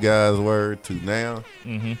young as you guys were to now,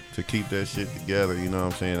 to keep that shit together. You know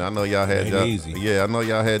what I'm saying? I know y'all had y'all, easy. Yeah, I know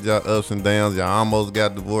y'all had y'all ups and downs. Y'all almost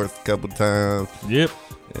got divorced a couple times. Yep.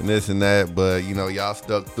 And this and that, but you know, y'all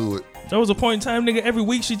stuck through it. There was a point in time, nigga, every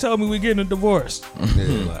week she told me we're getting a divorce. Yeah.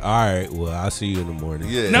 Like, all right, well, I'll see you in the morning.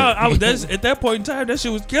 Yeah. No, at that point in time, that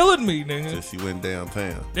shit was killing me, nigga. So she went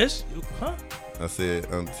downtown. Huh? I said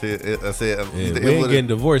Yeah, we ain't getting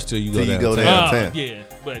divorced till you go downtown. Yeah,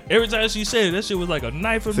 but every time she said it, that shit was like a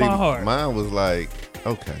knife in my heart. Mine was like,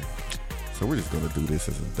 okay, so we're just gonna do this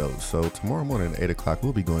as adults. So tomorrow morning at 8:00,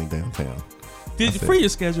 we'll be going downtown. Did you free your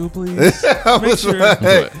schedule, please? Make sure.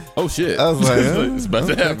 Like, oh shit! I was like, it's about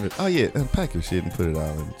to happen. Oh yeah, unpack your shit and put it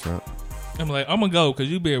all in the trunk. I'm like, I'm gonna go because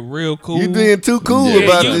you being real cool. You being too cool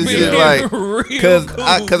about this shit, like,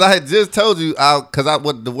 because I had just told you,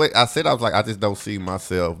 the way I said, I was like, I just don't see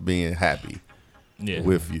myself being happy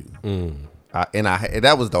with you, and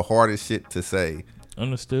that was the hardest shit to say.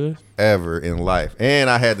 Understood. Ever in life, and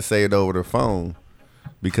I had to say it over the phone.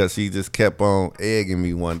 Because she just kept on egging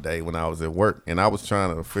me one day when I was at work, and I was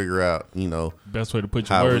trying to figure out, you know, best way to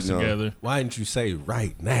put your words together. Why didn't you say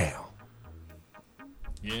right now?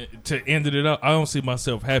 Yeah, to end it up, I don't see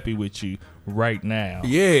myself happy with you right now.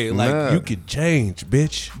 Yeah, like you could change,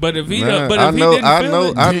 bitch. But if he, I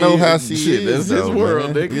know how she is. That's his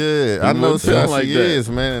world, man. nigga. Yeah, I know how like she that.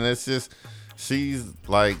 is, man. And it's just. She's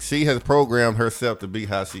like, she has programmed herself to be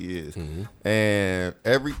how she is, and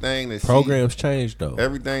everything that programs change though.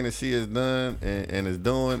 Everything that she has done and is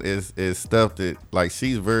doing is stuff that, like,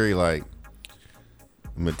 she's very like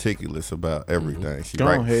meticulous about everything. She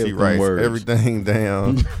writes everything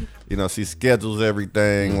down. You know, she schedules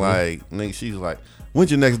everything. Like, nigga, she's like,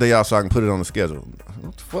 when's your next day off so I can put it on the schedule?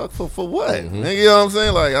 What the fuck for what? Nigga, you know what I'm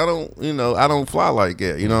saying? Like, I don't fly like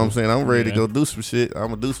that. You know what I'm saying? I'm ready to go do some shit. I'm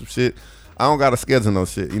gonna do some shit. I don't got to schedule no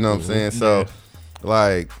shit. You know what I'm saying? So,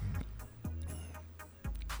 like,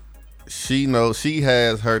 she knows she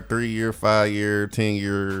has her 3-year, 5-year,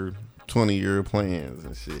 10-year, 20-year plans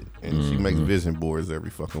and shit, and she makes vision boards every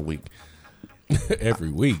fucking week. Every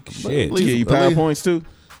week, shit. She give you PowerPoints too?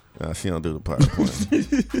 Nah, she don't do the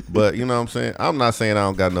PowerPoint. But you know what I'm saying? I'm not saying I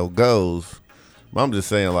don't got no goals, but I'm just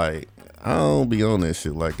saying, like, I don't be on that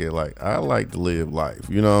shit like that. Like, I like to live life.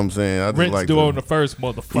 You know what I'm saying? I just rent's like due to, on the first,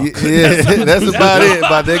 motherfucker. Yeah, that's about it.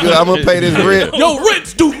 My nigga, I'm gonna pay this rent. Yo,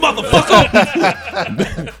 rent's due,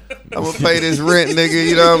 motherfucker. I'm gonna pay this rent, nigga.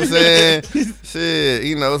 You know what I'm saying? Shit,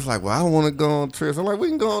 you know, it's like, well, I don't want to go on trips. I'm like, we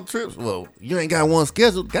can go on trips. Well, you ain't got one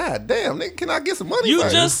scheduled. God damn, nigga, can I get some money? You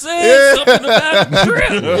back? just said something about a trip.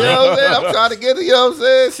 You know what I'm saying? I'm trying to get it. You know what I'm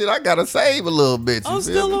saying? Shit, I gotta save a little bit. I'm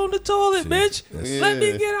still on the toilet, bitch. Let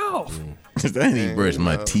me get off. I ain't even brushed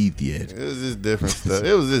my teeth yet. It was just different stuff.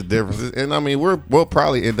 It was just different. And I mean, we'll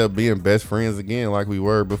probably end up being best friends again like we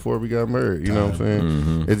were before we got married. You know what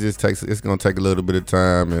I'm saying? It just it's gonna take a little bit of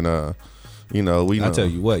time, and you know, we know. I tell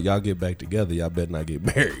you what, y'all get back together, y'all better not get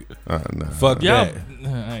married. Nah. Fuck Y'all, that.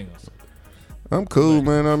 I ain't gonna say. I'm cool,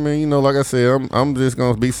 man. I mean, you know, like I said, I'm just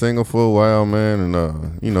gonna be single for a while, man,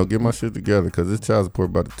 and you know, get my shit together because this child support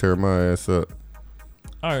about to tear my ass up.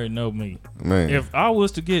 I already know me. Man, if I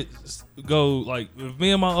was to go like, if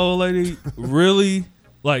me and my old lady really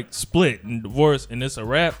like split and divorced and it's a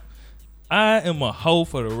wrap, I am a hoe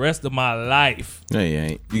for the rest of my life. No, you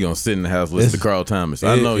ain't. You gonna sit in the house listen to Carl Thomas.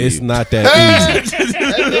 I know it's you. not that easy.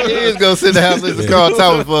 he is gonna sit in the house and listen to Carl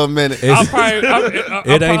Thomas for a minute.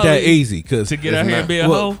 It ain't that easy because to get out here and be a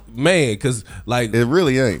hoe, man. Because like it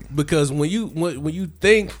really ain't. Because when you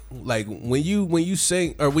think like when you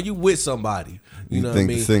sing or when you with somebody. You know think what I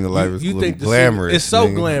mean? the single life is glamorous. It's so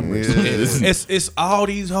nigga. glamorous. Yeah. It's all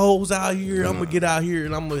these hoes out here. I'm gonna get out here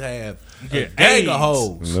and I'm gonna have a gang of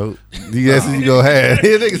hoes. Nope. That's what you gonna have.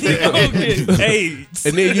 AIDS.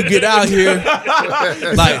 And then you get out here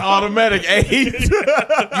like automatic AIDS.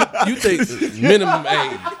 you think minimum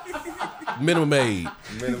age.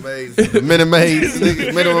 Minimum age,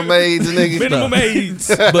 nigga. Minimum age.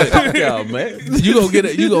 But y'all, man.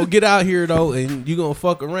 you gonna get out here though, and you gonna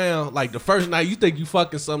fuck around like the first night. You think you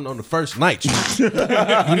fucking something on the first night? You know what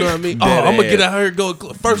I mean? I'm gonna get out here and go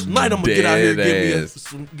first night. I'm gonna get out here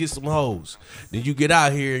and get some hoes. Then you get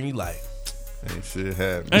out here and you like, ain't shit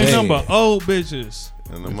happening. Ain't nothing but old bitches.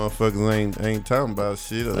 And the motherfuckers ain't talking about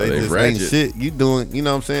shit. Or they just ratchet. ain't shit. You doing, you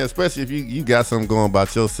know what I'm saying? Especially if you got something going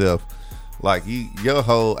about yourself. Like your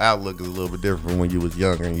whole outlook is a little bit different from when you was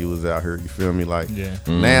younger and you was out here. You feel me? Like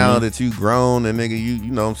now that you grown and nigga, you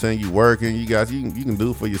know what I'm saying? You working, you can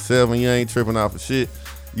do it for yourself and you ain't tripping off of shit.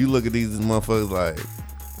 You look at these motherfuckers like,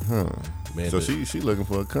 man. So she looking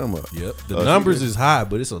for a come up. Yep. The numbers is high,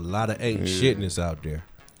 but it's a lot of ain't shitness out there.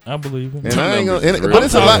 I believe it. And I ain't gonna, but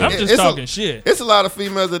it's a lot. I'm just talking shit. It's a lot of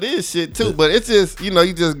females that is shit too, but it's just you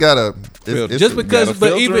just gotta. Just because,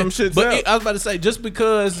 but even, but I was about to say, just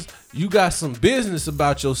because you got some business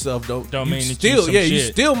about yourself, don't mean that still, you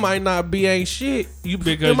still might not be ain't shit. You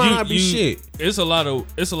still might not be shit. It's a lot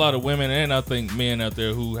of women and I think men out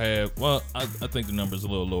there who have. Well, I think the number's a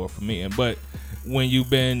little lower for men, but when you've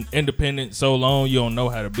been independent so long, you don't know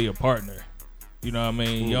how to be a partner. You know what I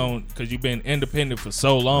mean? You don't, because you've been independent for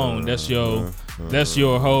so long. That's your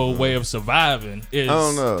whole way of surviving. I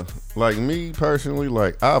don't know. Like me personally,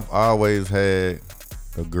 like I've always had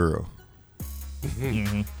a girl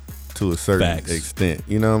to a certain extent.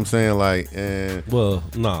 You know what I'm saying? Like, and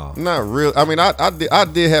not real. I mean, I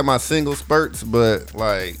did have my single spurts, but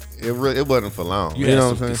like it wasn't for long. You know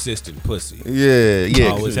what I'm saying? Consistent pussy. Yeah.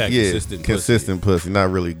 Always had consistent pussy.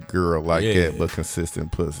 Not really girl like that, but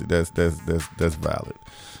consistent pussy. That's valid.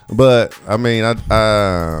 But I mean,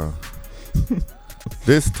 I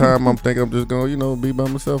this time I'm thinking I'm just gonna be by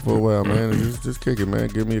myself for a while, man, and just kick it, man.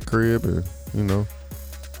 Give me a crib and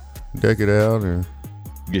deck it out and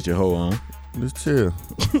get your hoe on. Just chill.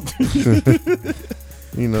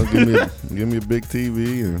 Give me a big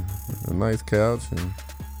TV and a nice couch and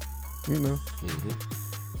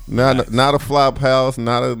not a flop house,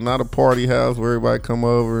 not a party house where everybody come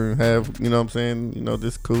over and have what I'm saying,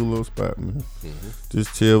 this cool little spot, man.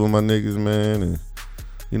 Just chill with my niggas, man, and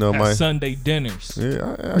my Sunday dinners.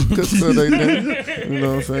 Yeah, I cook Sunday dinner. You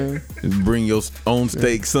know what I'm saying? Bring your own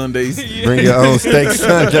steak Sundays. Bring your own steak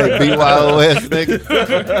Sunday, BYOS, nigga.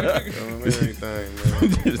 Everything, man.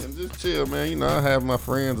 And just chill, man. I have my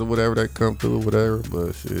friends or whatever that come through or whatever,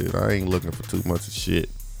 but shit, I ain't looking for too much of shit.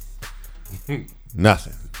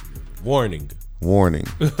 Nothing. Warning.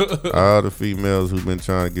 All the females who've been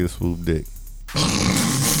trying to get swoop dick.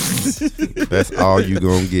 That's all you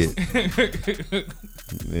gonna get.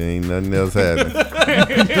 There ain't nothing else happening.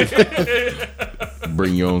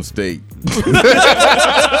 Bring your own steak.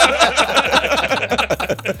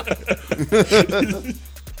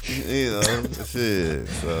 Shit.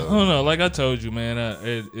 So. I don't know. Like I told you, man,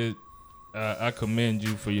 I commend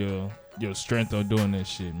you for your strength on doing this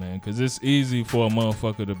shit, man. Because it's easy for a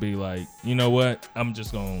motherfucker to be like, you know what? I'm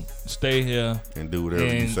just gonna stay here and do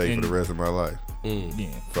whatever you say for the rest of my life. Yeah,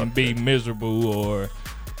 and be miserable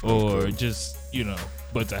or just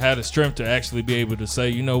But to have the strength to actually be able to say,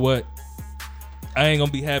 you know what? I ain't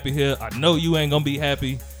gonna be happy here. I know you ain't gonna be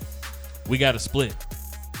happy. We gotta split.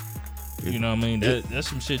 You know what I mean? That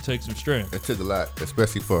some shit takes some strength. It took a lot,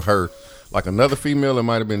 especially for her. Like another female, it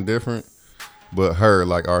might have been different. But her,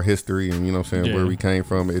 like our history and you know what I'm saying, where we came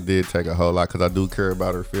from, it did take a whole lot because I do care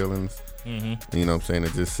about her feelings. Mm-hmm. You know what I'm saying?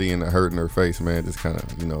 And just seeing the hurt in her face, man, just kind of,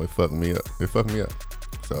 it fucked me up.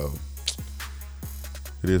 So,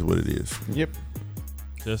 it is what it is. Yep.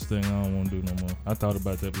 This thing I don't want to do no more. I thought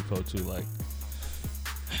about that before too. Like,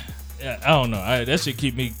 I don't know. That should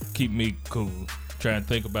keep me cool. Trying to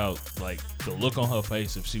think about like the look on her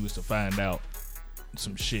face if she was to find out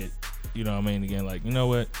some shit. You know what I mean? Again, like, you know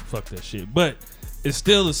what? Fuck that shit. But it's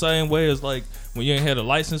still the same way as like when you ain't had a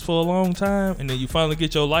license for a long time and then you finally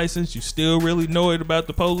get your license, you still really know it about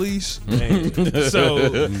the police. Man.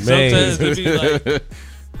 So sometimes it be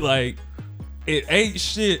like it ain't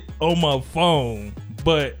shit on my phone,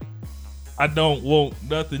 but I don't want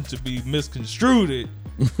nothing to be misconstrued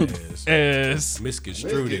as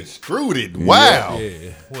misconstrued. Wow.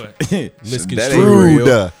 Yeah. What?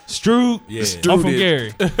 Misconstrued. Strude? Yeah. I'm from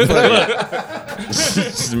Gary.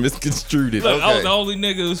 Misconstrued. Look, I was the only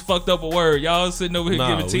nigga who's fucked up a word. Y'all sitting over here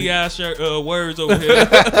giving T.I. words over here.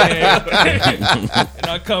 And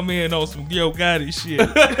I come in on some Yo Gotti shit.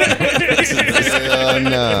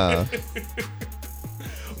 Nah.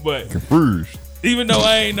 But confused. Even though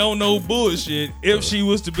I ain't know no bullshit, if she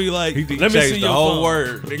was to be like, let me see your whole phone.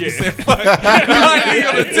 word. Nigga said, fuck. I ain't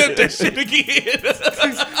gonna attempt that shit again.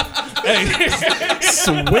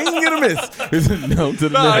 Swing and a miss. No, to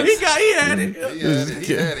the next. He had it. He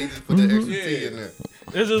just put the extra T in there.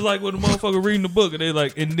 It's just like when the motherfucker reading the book and they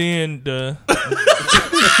like, and then the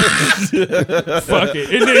fuck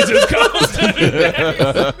it, and then it just comes to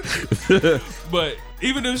the But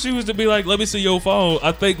even if she was to be like, let me see your phone,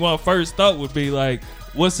 I think my first thought would be like,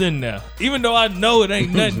 what's in there? Even though I know it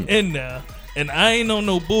ain't nothing in there, and I ain't on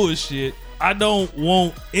no bullshit, I don't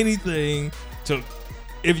want anything to.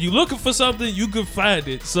 If you looking for something, you could find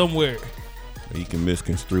it somewhere. You can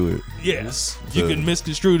misconstrue it. Yes, you can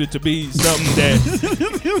misconstrue it to be something that.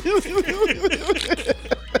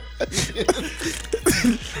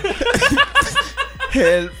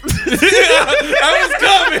 Help. I was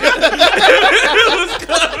coming.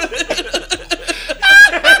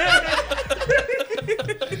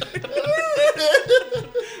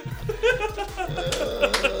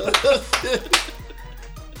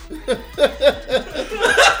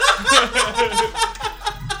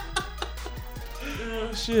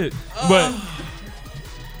 Shit, but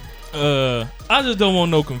I just don't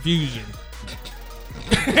want no confusion.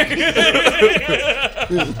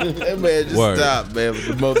 That man just stop, man, with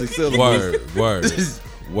the multi-syllable.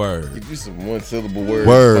 Word. Give you some one-syllable words.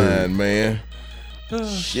 Fine, man.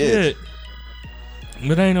 Shit.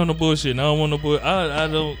 But I ain't on no bullshit. I don't want no bullshit. I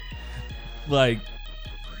don't, like,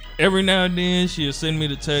 every now and then she'll send me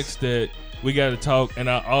the text that we got to talk, and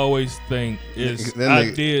I always think it's I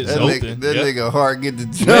did something. That nigga hard get the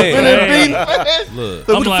jumping. Look,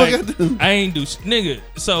 I'm like, I ain't do nigga.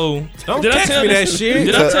 So don't text me that shit.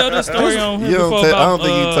 Did I tell this story on here before about, I don't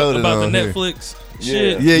think you told it about on the here. Netflix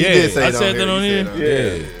shit? Yeah, you did say I it said that on here.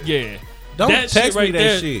 Yeah. Don't that text shit right me that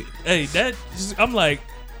there, shit. Hey, I'm like,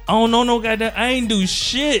 I don't know no goddamn. I ain't do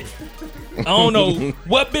shit. I don't know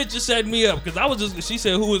what bitch just set me up because I was just. She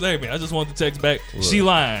said, "Who was Amy?" I just wanted to text back. Look. She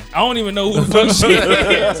lying. I don't even know who the fuck she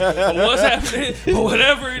is. What's happening?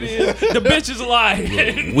 Whatever it is, the bitch is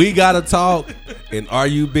lying. Look, we gotta talk. And are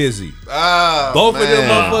you busy? Oh, both of them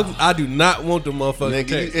motherfuckers. I do not want the motherfuckers.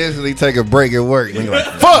 Nigga, you instantly take a break at work. And you're like,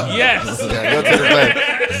 fuck. Yes.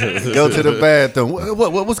 Go to the bathroom.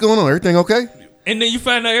 What's going on? Everything okay? And then you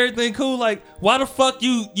find out everything cool. Like, why the fuck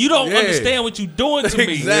you don't understand what you doing to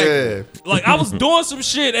me? Exactly. Yeah. Like, I was doing some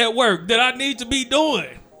shit at work that I need to be doing.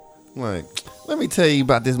 Like, let me tell you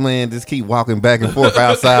about this man just keep walking back and forth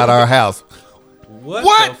outside our house.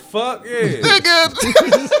 What the fuck? Yeah.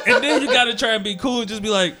 And then you gotta try and be cool and just be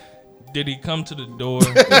like, did he come to the door?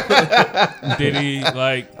 Did he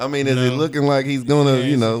like? I mean, is it looking like he's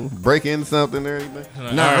gonna, break in something or anything?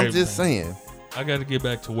 No, right, I'm just saying. I gotta get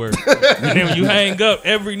back to work. And then when you hang up,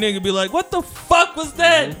 every nigga be like, "What the fuck was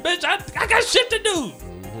that, bitch? I got shit to do."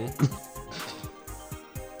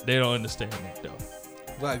 They don't understand that though.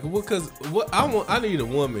 Like, because I need a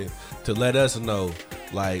woman to let us know,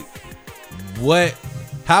 like,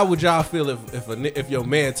 how would y'all feel if your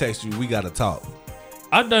man texts you, we gotta talk?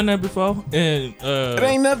 I've done that before, and it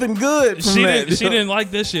ain't nothing good. She didn't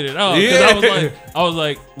like that shit at all. Yeah. I was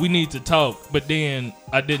like, we need to talk, but then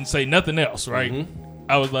I didn't say nothing else, right?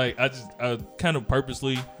 Mm-hmm. I was like, I kind of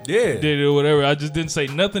purposely did it or whatever. I just didn't say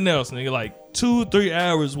nothing else, and like 2-3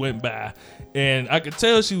 hours went by, and I could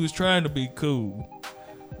tell she was trying to be cool,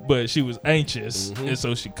 but she was anxious, and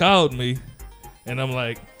so she called me, and I'm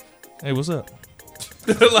like, hey, what's up?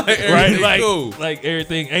 Cool. Like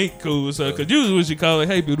everything ain't cool. So, cause usually when she call like,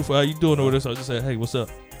 "Hey, beautiful, how you doing?" or whatever, so I just said, "Hey, what's up?"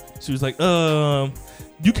 She was like,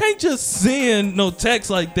 you can't just send no text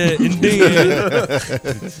like that and then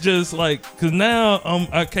just like, cause now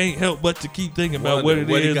I can't help but to keep thinking about what it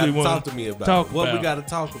is we want to talk to me about. What we got to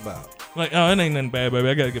talk about. Like, oh, it ain't nothing bad, baby.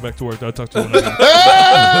 I gotta get back to work. I'll talk to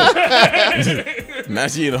you. Now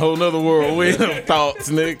she in a whole nother world with thoughts,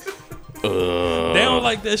 nigga. They don't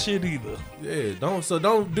like that shit either. Yeah, don't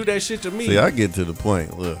do that shit to me. See, I get to the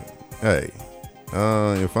point. Look, hey,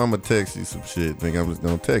 if I'ma text you some shit, nigga, I'm just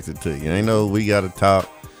gonna text it to you. Ain't no we gotta talk.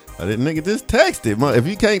 I didn't, nigga, just text it. If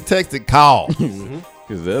you can't text it, call.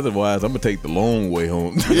 Because otherwise, I'm gonna take the long way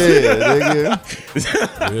home. Yeah,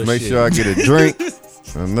 nigga. Make sure I get a drink.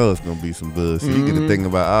 I know it's gonna be some bullshit. You get to thinking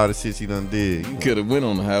about all the shit you done did. You could have went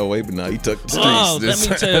on the highway, but now you took the streets. Oh, let me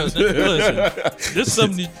tell you. Listen, this is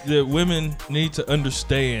something that women need to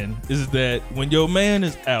understand is that when your man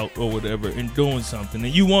is out or whatever and doing something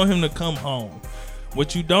and you want him to come home,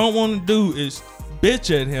 what you don't want to do is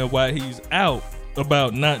bitch at him while he's out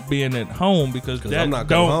about not being at home because that ain't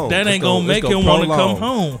gonna make him want to come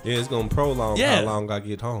home. Yeah, it's gonna prolong how long I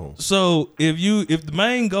get home. So if the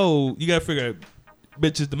main goal, you gotta figure out,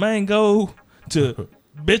 bitch, is the main goal to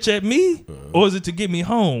bitch at me, or is it to get me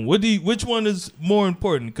home? Which one is more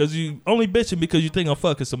important? Because you only bitching because you think I'm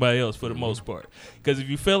fucking somebody else for the most part. Because if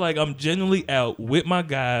you feel like I'm genuinely out with my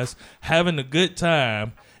guys, having a good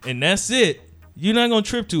time, and that's it, you're not gonna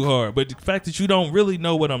trip too hard. But the fact that you don't really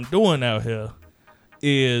know what I'm doing out here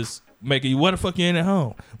is making you, what the fuck you ain't at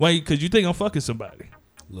home? Why? Because you think I'm fucking somebody.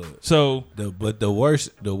 Look, so the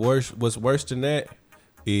worst, what's worse than that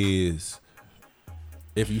is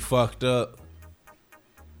if you fucked up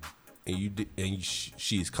and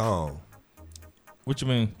she's calm. What you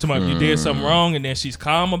mean? Tomorrow you did something wrong and then she's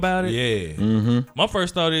calm about it? Yeah. Mm-hmm. My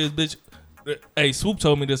first thought is, bitch, hey, Swoop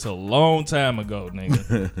told me this a long time ago,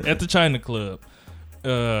 nigga, at the China Club.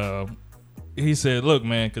 He said, look,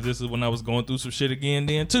 man, because this is when I was going through some shit again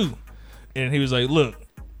then too. And he was like, look,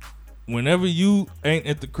 whenever you ain't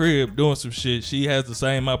at the crib doing some shit, she has the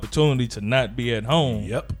same opportunity to not be at home.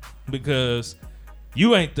 Yep. Because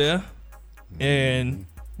you ain't there and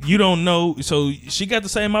you don't know. So she got the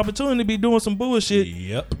same opportunity to be doing some bullshit.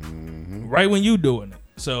 Yep. Right when you doing it.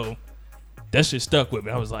 So that shit stuck with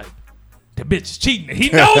me. I was like, the bitch is cheating. He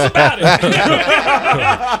knows about it.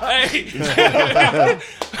 Hey.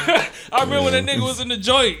 I remember when that nigga was in the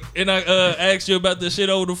joint and I asked you about this shit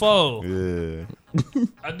over the phone. Yeah.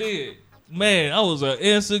 I did. Man, I was an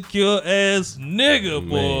insecure ass nigga,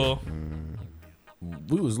 boy.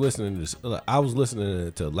 We was listening to this. I was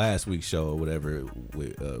listening to last week's show or whatever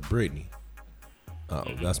with Brittany.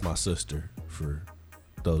 That's my sister for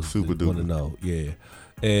those Super that want to know. Yeah.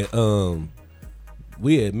 And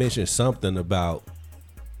we had mentioned something about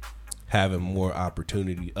having more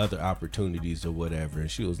other opportunities or whatever.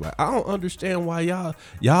 And she was like, I don't understand why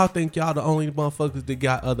y'all think y'all the only motherfuckers that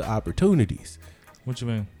got other opportunities. What you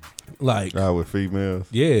mean? Like, with females?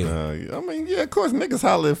 Yeah. I mean, yeah, of course, niggas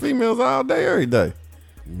holler at females all day, every day.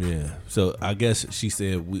 Yeah. So I guess she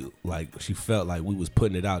said she felt like we was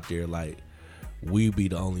putting it out there like we be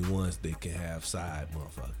the only ones that can have side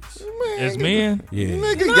motherfuckers. Man, As men? Yeah.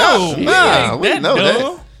 Nigga, No, y'all, we that know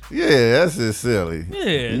dumb. that. Yeah, that's just silly. Yeah,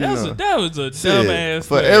 You that was a Shit. dumb ass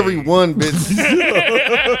For thing. every one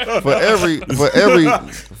bitch,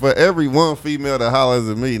 for every one female that hollers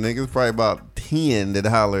at me, nigga, it's probably about 10 that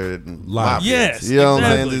holler at my bitch. Yes, You know what I'm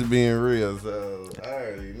saying? exactly. Just being real. So I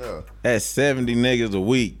already know. That's 70 niggas a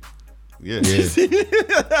week. Yeah.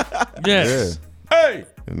 Yes. Hey,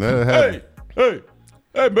 And that'll happen.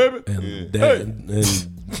 hey, baby. And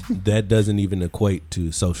that doesn't even equate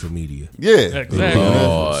to social media. Yeah. Exactly.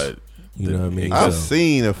 Lord. You know what I mean? I've So-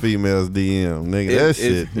 seen a female's DM, nigga. That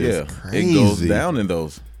shit is crazy. It goes down in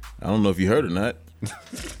those. I don't know if you heard or not.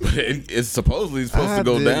 But it's supposedly supposed to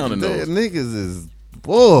go down in those. Niggas is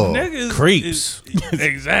bull. Niggas Creeps.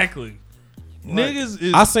 Exactly. Niggas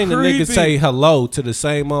is I seen the creepy. nigga say hello to the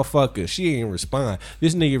same motherfucker. She ain't respond.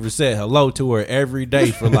 This nigga said hello to her every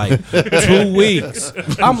day for like 2 weeks.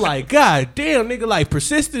 I'm like, God damn, nigga, like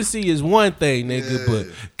persistency is one thing, nigga, but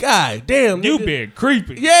God damn, You nigga. been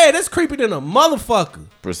creepy. Yeah, that's creepy than a motherfucker.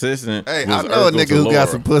 Persistent. Hey, was I know a Urkel nigga to who Laura. got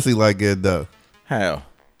some pussy like that though. How?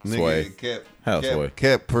 Sway. Nigga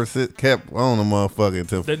Kept kept on the motherfucker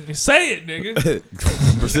until Then say it, nigga.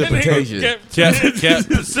 precipitation.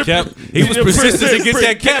 Kept. He was persistent to get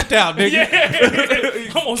that kept out, nigga. Yeah.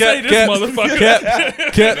 I'm gonna say this motherfucker.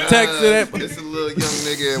 Kept texting that. It's a little young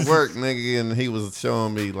nigga at work, nigga, and he was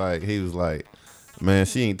showing me like he was like, man,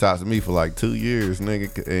 she ain't talked to me for like 2 years,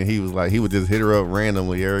 nigga. And he was like, he would just hit her up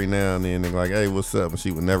randomly every now and then, nigga, like, hey, what's up? And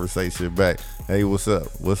she would never say shit back. Hey, what's up?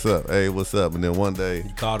 What's up? Hey, what's up? And then one day, He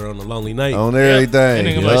called her on a lonely night. on And everything,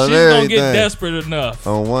 nigga like, on she's gonna get everything. desperate enough.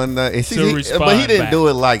 On one night, and To respond but he didn't back. do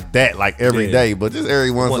it like that, like every Yeah. day. But just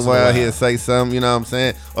every once in a while, he'd say something, you know what I'm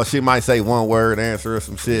saying? Or she might say one word, answer her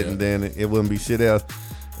some shit, and then it wouldn't be shit else.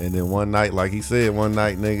 And then one night, like he said, one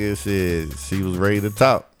night, nigga, shit, she was ready to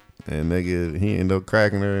talk, and nigga, he ended up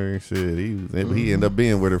cracking her and shit. He ended up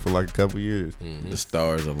being with her for like a couple years. The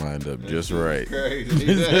stars are lined up just right.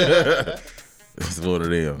 Crazy. That's one of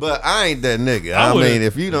them. But I ain't that nigga. I I would've- mean,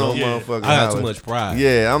 if you don't Yeah. motherfucking I got too holler- much pride.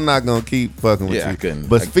 Yeah, I'm not gonna keep fucking with Yeah, I you. couldn't.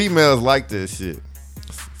 But I- females like this shit.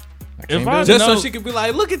 If I Just know, so she could be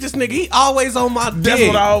like, look at this nigga. He always on my dick. That's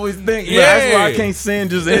what I always think. Yeah. Yeah. That's why I can't send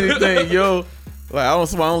just anything, yo. Like I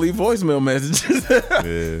don't leave voicemail messages.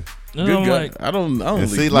 Yeah. I'm Good God. like, I don't And leave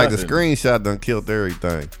see, like the nothing. screenshot done killed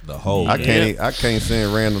everything. The whole. I game. can't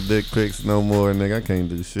send random dick pics no more, nigga. I can't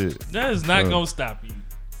do shit. that is not gonna stop you.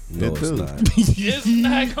 No, It it's do. not. It's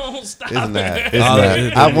not gonna stop. It's not. it. It's All not.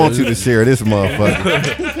 it- I want you to share this motherfucker,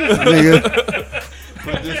 nigga.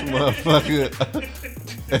 Put this motherfucker.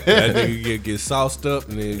 That nigga get sauced up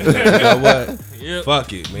and then you know what? Yep.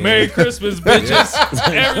 Fuck it, man. Merry Christmas, bitches.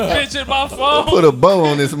 Every bitch in my phone. Put a bow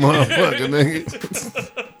on this motherfucker, nigga.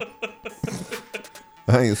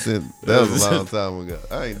 I ain't sent. That was a long time ago.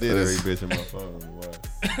 I ain't did every bitch in my phone.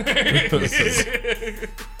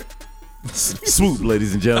 Swoop,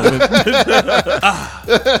 ladies and gentlemen.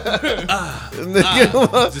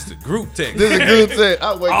 Just a group text. This is a group text.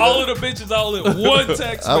 All of the bitches all in one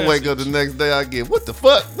text. I wake up the next day. I get what the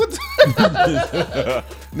fuck? What?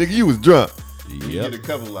 Nigga, you was drunk. You get a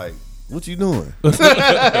couple like, what you doing? Like,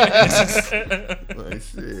 shit.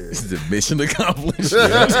 This is mission accomplished.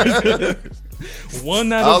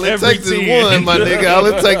 One out All of it every takes 10. is one, my nigga. All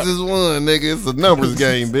it takes is one, nigga. It's a numbers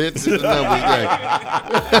game, bitch. It's a numbers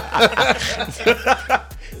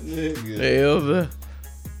game. Hell no.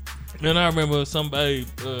 And I remember somebody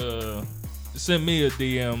sent me a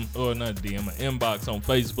DM, or not a DM, an inbox on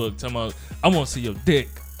Facebook talking about, I want to see your dick.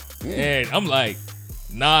 And I'm like,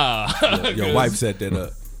 nah. Your wife set that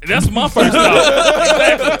up. That's my first thought.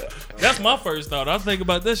 Exactly. That's my first thought. I think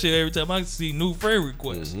about that shit every time I see new friend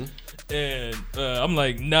requests. And I'm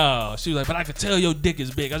like, nah. She was like, but I can tell your dick is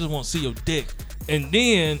big. I just want to see your dick. And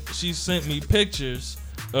then she sent me pictures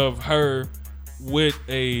of her with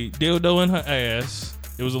a dildo in her ass.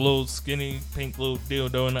 It was a little skinny pink little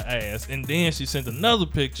dildo in her ass. And then she sent another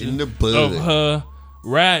picture of her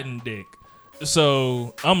riding dick.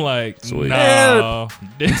 So I'm like, Sweet. nah.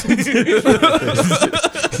 He's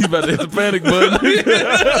about to hit the panic button.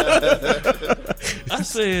 I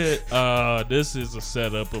said, this is a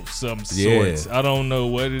setup of some sorts. I don't know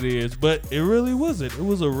what it is, but it really wasn't. It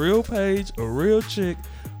was a real page, a real chick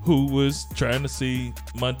who was trying to see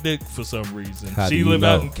my dick for some reason. She lived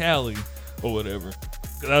out in Cali or whatever.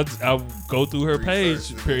 I go through her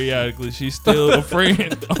page periodically. She's still a friend.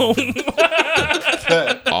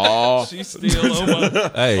 She's still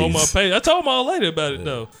on my page. I told my old lady about it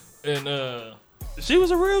though, and she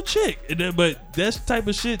was a real chick. But that type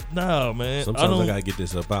of shit, nah, man. Sometimes I gotta get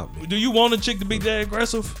this up out me. Do you want a chick to be that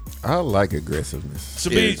aggressive? I like aggressiveness. To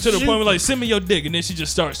be to the point where like, send me your dick, and then she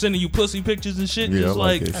just starts sending you pussy pictures and shit. And Yeah, it's I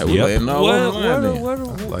like like, that Hey, shit. what?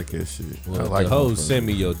 I like that shit. Well, I like the whole motherfuckers. send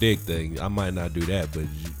me your dick thing. I might not do that, but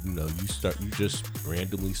you just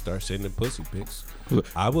randomly start sending pussy pics.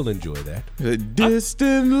 I will enjoy that. A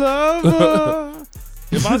distant lover.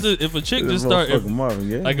 if a chick just start, Marvin,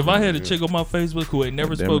 yeah. like if I had a chick on my Facebook who ain't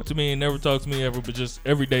never Damn spoke it. to me and never talked to me ever, but just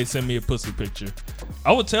every day send me a pussy picture,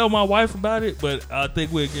 I would tell my wife about it, but I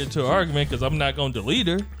think we'd get into an argument because I'm not gonna delete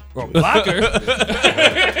her or block her.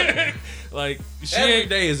 Like she Every ain't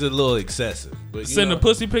day is a little excessive, but send a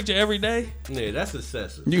pussy picture every day. Yeah, that's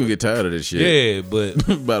excessive. You gonna get tired of this shit. Yeah, but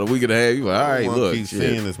About a week and a half, you like, all right, look. keep shit.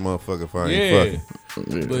 seeing this motherfucker if I ain't yeah.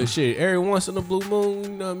 fucking. Yeah. But shit, every once in a blue moon, you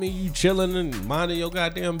know what I mean? You chilling and minding your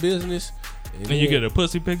goddamn business. And you get a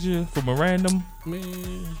pussy picture from a random.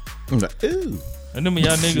 man. I'm like, ooh. And then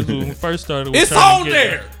y'all niggas who first started. It's on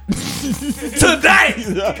there today.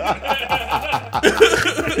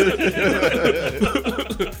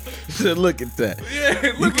 Look at that.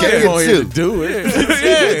 Yeah, look Came at on it. here to do it.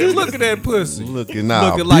 Yeah, look at that pussy. Looking now,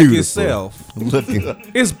 Looking like beautiful. yourself.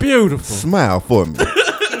 Looking, It's beautiful. smile for me.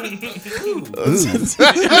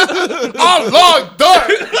 Oh Lord,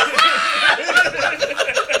 dark.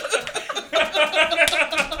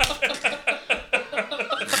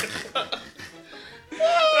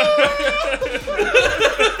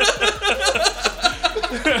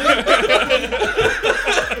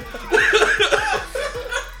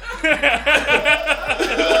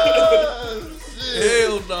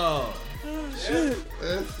 Hell no.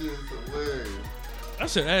 That shit's hilarious. I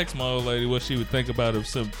should ask my old lady what she would think about if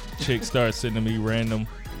some chick starts sending me random.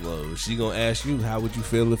 Well, she gonna ask you, how would you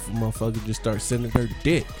feel if a motherfucker just start sending her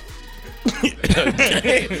dick?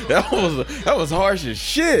 That was harsh as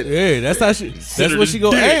shit. Yeah, that's how she. That's what she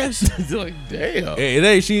gonna ask. It's like, damn. Hey, it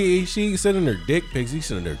ain't she ain't sending her dick pics. He's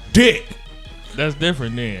sending her dick. That's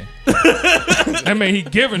different then. I mean, he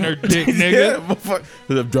giving her dick, nigga.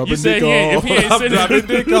 I'm dropping You said dick he ain't, if off. he ain't I'm sending dropping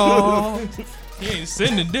dick off. he ain't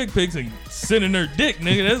sending dick pics and sending her dick,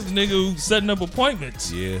 nigga. That's the nigga who's setting up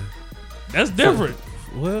appointments. Yeah. That's different.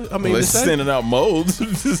 Well, I mean, Let's sending out molds.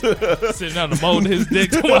 Sitting out and molding his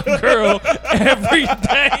dick to my girl every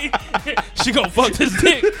day. She gonna fuck this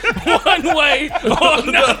dick one way or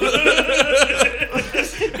another.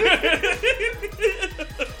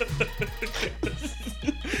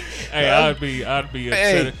 Hey, I'd be upset.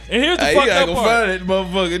 Hey, And here's the hey, fucked you up ain't gonna part. find that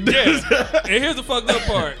motherfucker. Yeah. And here's the fucked up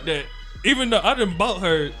part that even though I done bought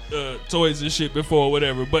her toys and shit before or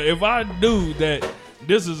whatever, but if I knew that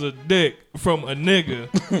this is a dick from a nigga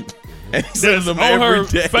Send that's them on her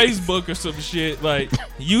every day. Facebook or some shit, like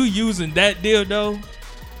you using that dildo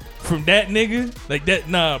from that nigga, like that,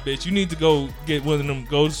 nah, bitch, you need to go get one of them,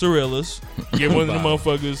 go to Cirillas, get one of them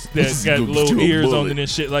motherfuckers that got little ears on it and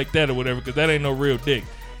shit like that or whatever, because that ain't no real dick.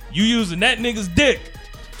 You using that nigga's dick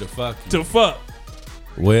to fuck.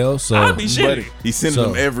 Well, so I'll be shitty. He's sending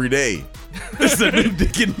them every day. There's a new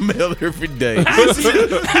dick in the mail every day. How is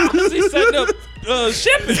he setting up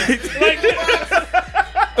shipping? Like,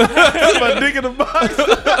 my dick in the box.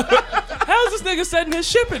 How's this nigga setting his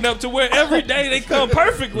shipping up to where every day they come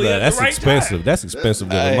perfectly at the right expensive. time? That's expensive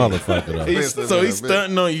to the motherfucker though. So he's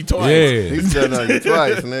stunting on you twice. Yeah, he's stunting on you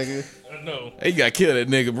twice, nigga. No. Hey, you got killed that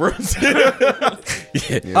nigga, bro.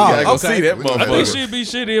 You gotta go see that motherfucker. I think she'd be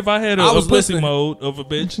shitty if I had a pussy mode of a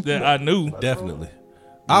bitch that I knew. Definitely.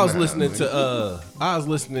 I was listening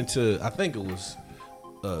to I think it was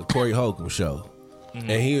Corey Holcomb show. And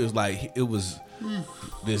he was like, it was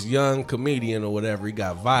this young comedian or whatever, he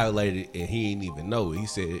got violated and he didn't even know it. He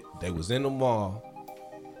said they was in the mall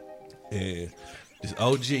and this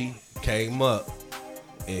OG came up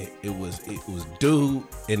and it was dude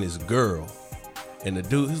and his girl. And the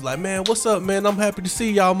dude, he's like, man, what's up, man? I'm happy to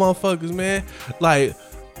see y'all motherfuckers, man. Like,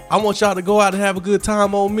 I want y'all to go out and have a good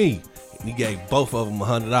time on me. And he gave both of them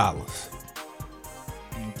 $100.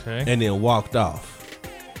 Okay. And then walked off.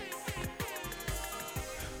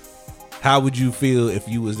 How would you feel if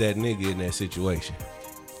you was that nigga in that situation?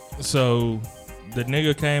 So the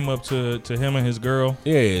nigga came up to him and his girl.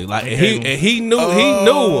 Yeah, like he knew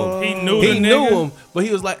him. He knew him, but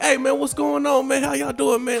he was like, "Hey man, what's going on, man? How y'all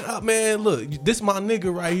doing, man? Man, look, this my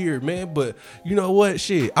nigga right here, man. But you know what?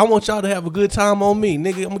 Shit, I want y'all to have a good time on me,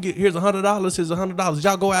 nigga. I'm gonna get here's $100. Here's $100.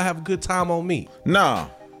 Y'all go out and have a good time on me. Nah,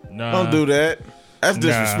 don't do that. That's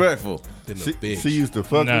disrespectful. She used to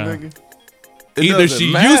fuck the nigga. Either she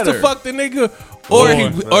used to fuck the nigga,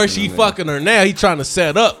 or she fucking her now. He trying to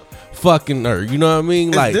set up fucking her. You know what I mean?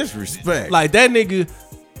 It's like disrespect. Like that nigga.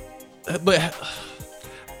 But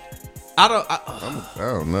I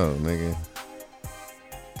don't know, nigga.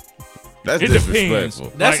 That's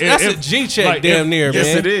disrespectful. That's a G check, like, damn near, yes,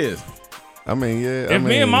 man. It is. I mean, yeah. If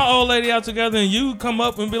me and my old lady out together and you come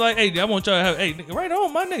up and be like, "Hey, I want y'all to have, hey, nigga, right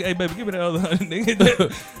on, my nigga, hey, baby, give me that other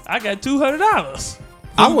nigga. I got $200."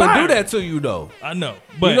 I wouldn't do that to you though. I know,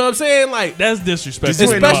 but you know what I'm saying? Like that's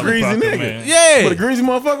disrespectful. Especially greasy nigga, man. Yeah, but a greasy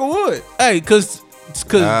motherfucker would. Hey, cause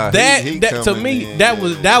that to me in,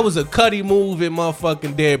 that was a cutty move in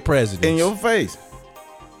motherfucking dead presidents. In your face.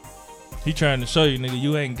 He trying to show you, nigga,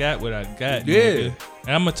 you ain't got what I got. Yeah, nigga.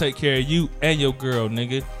 And I'm gonna take care of you and your girl,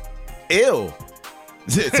 nigga. Ew.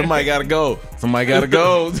 Somebody gotta go. Somebody gotta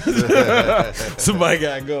go. Somebody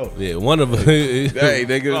gotta go. Yeah, one of them. Hey,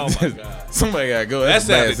 nigga. Oh my God. Somebody gotta go. That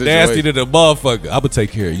sounded nasty to the motherfucker. I'm gonna take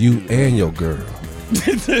care of you and your girl. No,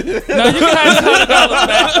 you can have $100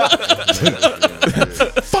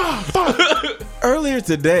 back. Earlier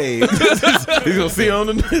today, he's gonna see on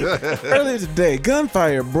the. Earlier today,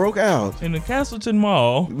 gunfire broke out in the Castleton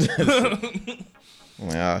Mall.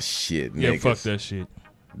 Oh shit, yeah, niggas. fuck that shit.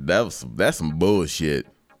 That's some bullshit.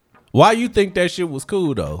 Why you think that shit was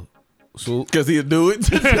cool though? So, cause he'll do it.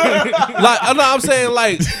 Like, no, I'm saying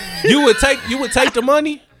like you would take the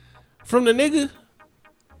money from the nigga.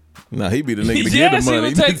 Nah, he be the nigga to get the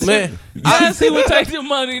money. Yes, he would take the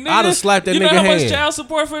money, nigga. I'd have slapped that nigga hand. You know how much child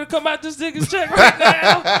support for to come out this nigga's check right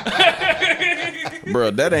now?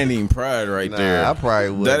 Bro, that ain't even pride right there. I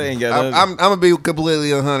probably would. That ain't got I'm gonna be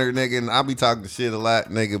completely 100, nigga, and I'll be talking shit a lot,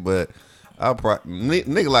 nigga, but I'll probably,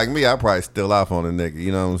 nigga like me, I probably still off on a nigga.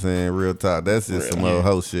 You know what I'm saying? Real talk. That's just some old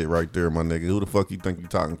hoe shit right there, my nigga. Who the fuck you think you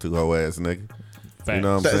talking to, hoe ass nigga? Facts. You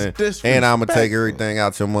know what I'm saying? And I'm gonna take everything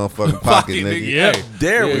out your motherfucking pocket, nigga. Yeah,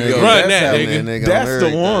 there we go. Run that, nigga. That's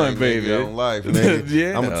the one, baby. On life, nigga.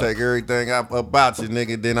 Yeah. I'm gonna take everything out about you,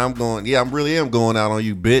 nigga. Then I'm going. Yeah, I really am going out on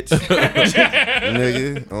you, bitch.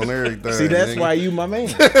 Nigga, on everything. See, that's nigga. why you my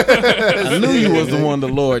man. I knew you was the one the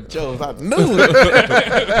Lord chose. I knew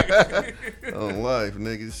it. On life,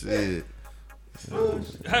 nigga. Shit.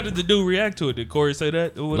 How did the dude react to it? Did Corey say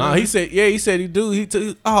that? Nah, he said he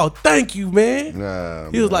do. Oh, thank you, man. Nah,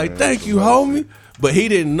 he was like, thank you, homie. But he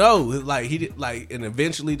didn't know. Like he did. Like, and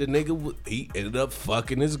eventually the nigga he ended up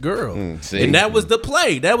fucking his girl, and that was the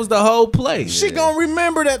play. That was the whole play. She gonna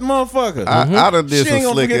remember that motherfucker. I done did she ain't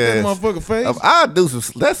some gonna slick forget ass. that motherfucker face. I do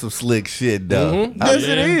some. That's some slick shit, though. Yes,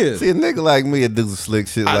 it is. See, a nigga like me would do some slick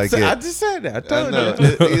shit like that. I just said that. I told you.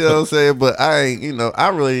 You know what I'm saying? But I ain't. You know,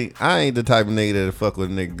 I ain't the type of nigga that fuck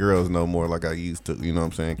with nigga girls no more like I used to. You know what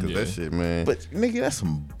I'm saying? Because that shit, man. But nigga, that's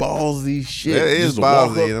some ballsy shit. That is Just to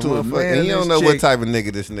walk ballsy. up to a man And you don't and know this what chick. type of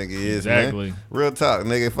nigga this nigga is, Exactly. man. Real talk,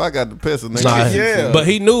 nigga. If I got the pistol, nigga, Nah, Yeah. but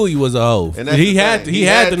he knew he was a hoe. And that's He the had thing. he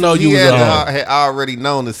had to know you was a hoe. Had already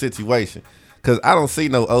known the situation. Cause I don't see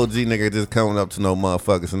no OG nigga just coming up to no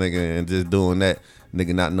motherfuckers nigga and just doing that.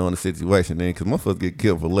 Nigga not knowing the situation then, cause motherfuckers get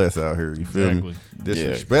killed for less out here. You feel me?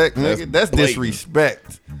 Disrespect, nigga. That's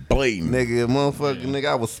disrespect. Blatant. Nigga, motherfucker, nigga,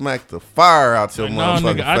 I will smack the fire out your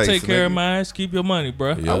motherfucking face. I take care nigga. of mine. Keep your money,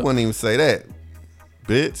 bro. I wouldn't even say that,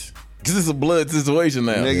 bitch. Cause it's a blood situation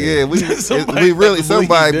now. Nigga, we really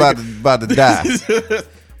somebody about to die.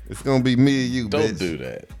 It's gonna be me and you, bitch. Don't do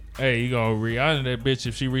that. Hey, you gonna re-honor that bitch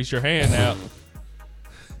if she reach her hand out.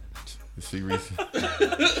 She reached.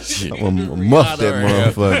 I'm gonna muff that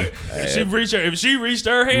motherfucker. If she reached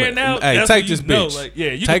her hand out, hey, that's take what this you know. bitch. Like,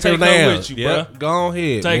 yeah, you take can take her down with you, yep. bro. Go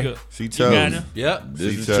ahead. Take man. her. She You chose. got her? Yep.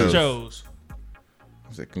 She She chose.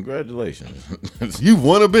 I said, congratulations. You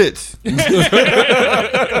won a bitch.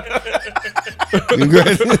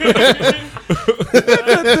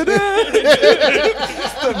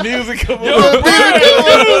 The music come Yo, on.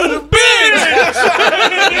 bitch!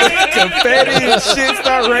 Confetti and shit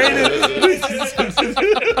start raining.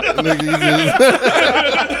 Nigga,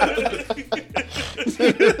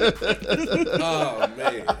 Oh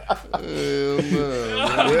man.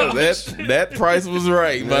 Well, that price was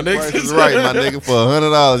right, my nigga. Price is right, my nigga. For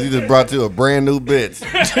 $100, you just brought you a brand new bitch.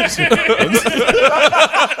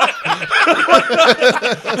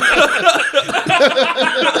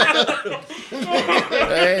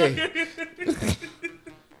 Hey.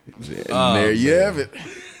 And there you have it.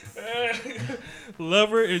 Love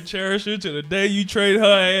her and cherish her to the day you trade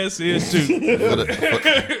her ass in too.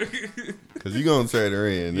 Cause you gonna trade her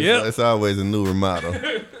in. Yep. It's always a new remodel.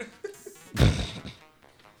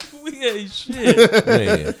 We ain't shit.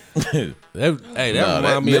 Man. That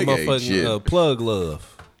remind me of motherfucking Plug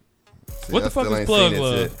Love. See, What the fuck is Plug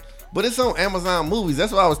Love? But it's on Amazon Movies.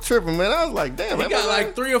 That's why I was tripping, man. I was like, damn. He got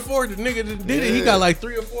like 3 or 4. The nigga that did it. He got like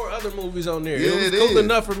 3 or 4 other movies on there. Yeah, it was cool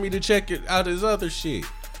enough for me to check it out. His other shit.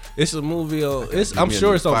 It's a movie on. I'm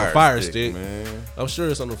sure it's on the Fire Stick. Man. I'm sure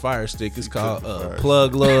it's on the Fire Stick. It's called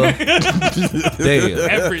Plug Love.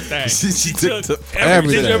 Damn. Everything. She took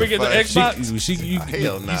everything. Did you ever get the Xbox?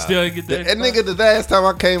 Hell nah. You still ain't get the Xbox? That nigga, the last time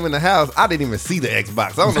I came in the house, I didn't even see the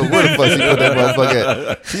Xbox. I don't know where the fuck she put that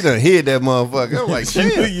motherfucker at. She done hid that motherfucker. I'm like, She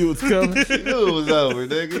knew damn. you was coming. She knew it was over,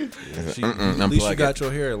 nigga. At least you got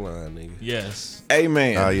your hairline, nigga. Yes.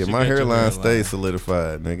 Amen. Oh yeah, my hairline stays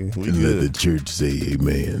solidified, nigga. We Let the good. church say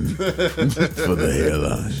amen for the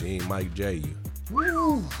hairline. She ain't Mike J.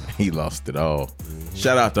 You. He lost it all.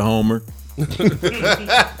 Shout out to Homer. That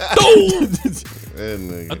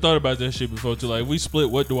nigga. I thought about that shit before too. Like, we split.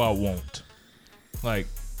 What do I want? Like,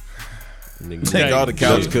 Take all the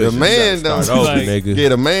couch The cushions. man don't. Like, nigga. Yeah,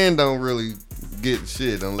 the man don't really get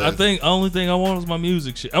shit unless. I think only thing I want is my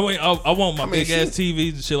music shit. I mean, I want my mean, big ass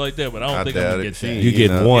TVs and shit like that, but I don't think I'm doubt gonna it. get She- that. You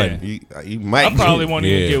getting one. You might. I probably won't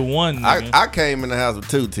even Yeah. get one. Nigga. I came in the house with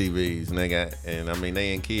 2 TVs, nigga, and I mean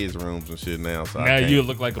they in kids' rooms and shit now. So Now I can't- you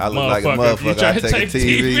look like a I look like a motherfucker. You motherfucker. try I to take a take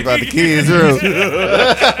TV TV. about the kids' room.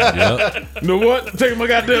 You know what? Take my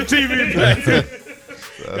goddamn TV back.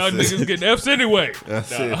 Y'all niggas getting F's anyway. I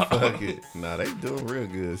said, fuck it. Nah, they doing real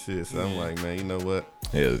good shit. So I'm like, man, you know what?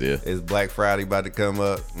 Hell yeah. It's Black Friday about to come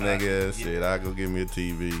up, nigga. Shit, I go get me a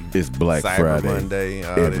TV. It's Black Cyber Friday. Monday,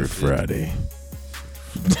 all Every this shit. Friday.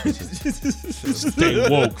 Stay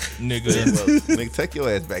woke, nigga. Nigga, take your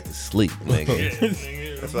ass back to sleep,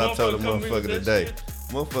 nigga. That's what I told the motherfucker today.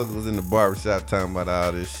 Motherfucker was in the barbershop talking about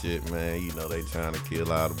all this shit, man. You know, they trying to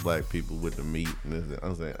kill all the black people with the meat. And this,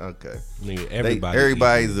 I'm saying, okay. Nigga,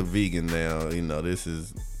 Everybody's a vegan now. You know, this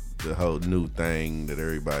is the whole new thing that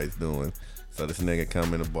everybody's doing. So this nigga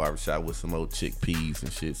come in the barbershop with some old chickpeas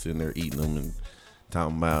and shit, sitting there eating them and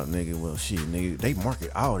talking about, nigga, well, shit, nigga, they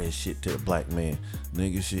market all that shit to the black man.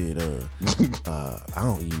 Nigga, shit, I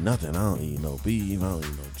don't eat nothing. I don't eat no beef. I don't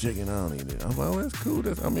eat no chicken. I don't eat it. I'm like, oh, that's cool.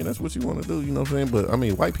 That's what you want to do. You know what I'm saying? But, I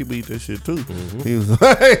mean, white people eat that shit, too. He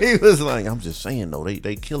was like, I'm just saying, though,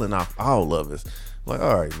 they killing off all of us. I'm like,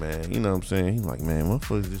 all right, man. You know what I'm saying? He's like, man,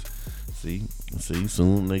 motherfuckers just, see,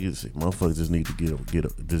 soon, niggas, see, motherfuckers just need to get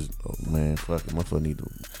up, just, oh, man, fuck it, motherfuckers need to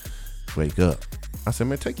wake up. I said,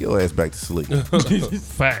 man, take your ass back to sleep.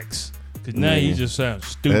 Facts. Cause now you just sound That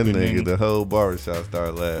stupid, nigga, nigga. the whole barbershop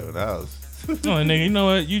started laughing. I was, Oh, nigga, you know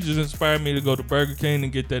what? You just inspired me to go to Burger King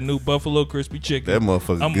and get that new Buffalo Crispy Chicken. that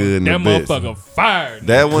motherfucker good in the That bitch. motherfucker fired.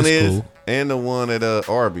 That one That's is, cool. and the one at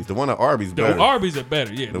Arby's. The one at Arby's The better. Arby's are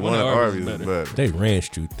better. Yeah, The one at Arby's is better. They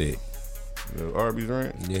ranch too thick. The Arby's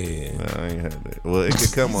ranch? Yeah. Nah, I ain't had that. Well, it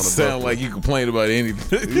could come on a Sound buffalo. like you complain about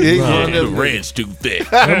anything. Yeah, The ranch too thick.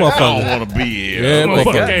 That I motherfucker. don't want to be here. Yeah,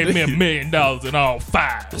 Motherfucker gave me $1 million in all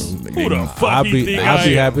fives. Who the fuck I'll you be think I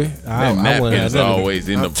happy. That I wouldn't have napkin's nothing. always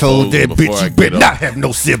in the told fold that before bitch I you get better up. not have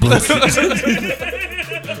no siblings.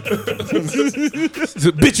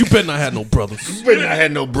 Bitch, you better not have no brothers. You better not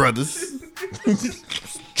have no brothers.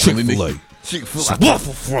 Chick-fil-A. Chick-fil-A.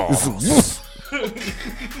 Waffle frogs.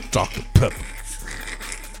 Dr. Pepper.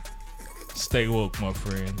 Stay woke, my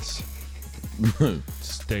friends.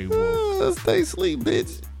 Stay woke. Stay sleep,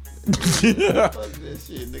 bitch. Fuck that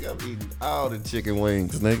shit, nigga. I'm eating all the chicken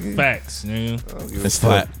wings, nigga. Facts, nigga. It's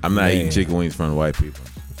flat. I'm not eating chicken wings in front of white people.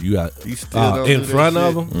 You got You still don't in do that front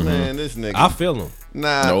of shit? them? Man, this nigga. I feel them.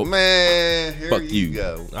 Nah, Nope. man. Here Fuck you you.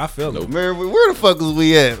 go. I feel them. Man, where the fuck was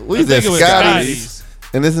we at? We was at think it was Scotty's. Scotty's.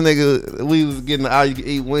 And this nigga, we was getting all you can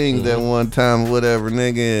eat wings that one time, whatever,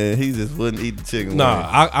 nigga. And he just wouldn't eat the chicken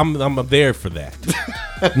Nah, wings. I'm there for that.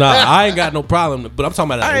 Nah, I ain't got no problem. But I'm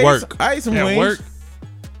talking about at work. I ate some At wings. work?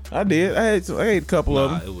 I did. I ate a couple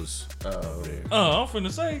of Nah, them. it was. I'm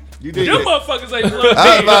finna say. You did Them eat- motherfuckers ain't I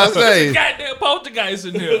was about to say. Goddamn poltergeist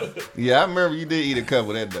in here. Yeah, I remember you did eat a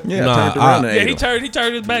couple that day. Yeah, Nah, I turned around and Yeah, ate he 'em.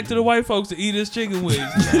 turned his back to the white folks to eat his chicken wings.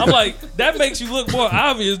 I'm like, that makes you look more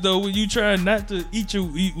obvious though when you trying not to eat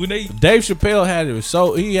when they. Dave Chappelle had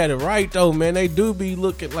it he had it right though, man. They do be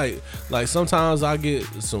looking like sometimes I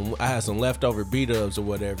had some leftover beat ups or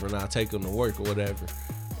whatever, and I take them to work or whatever,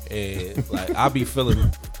 and like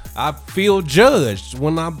I feel judged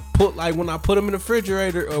when I put them in the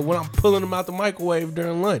refrigerator or when I'm pulling them out the microwave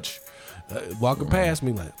during lunch, walking past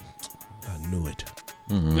me like I knew it.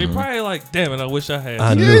 They probably like, damn it, I wish I had.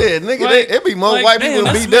 I knew. Yeah, nigga, Like- it be more like, white damn, people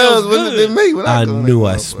that than smells does good. than me. When I go in knew that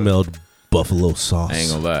I motherfucker. smelled buffalo sauce. I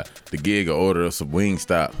ain't gonna lie. The gig will order us some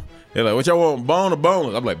Wingstop. They're like, what y'all want, bone or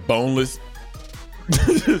boneless? I'm like, boneless.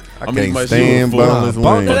 I I'm eating can't my stand shit with boneless Bone,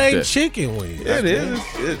 wings. that Fuck ain't that. chicken wings. Yeah, it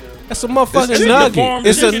is. That's a motherfucking chicken nugget. deformed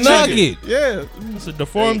It's a chicken nugget. Yeah. It's a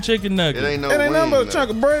deformed chicken It nugget. ain't no It ain't nothing but a wing, chunk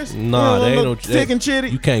of breast. Nah, you they don't ain't want no chicken You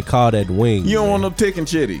chitty. can't call that wing. You don't man. want no chicken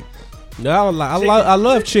chitty. No, I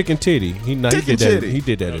love chicken titty. He did Chicken that. titty. He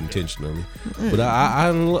did that intentionally. But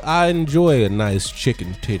I enjoy a nice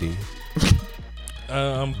chicken titty.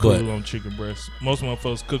 I'm cool But- on chicken breasts. Most of my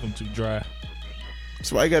folks cook them too dry.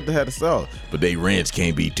 That's why you got to have the sauce. But they ranch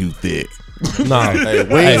can't be too thick. No, Hey, Hey,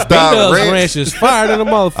 Wingstop B-Dubs ranch. ranch is fire than a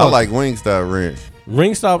motherfucker. I like Wingstop ranch.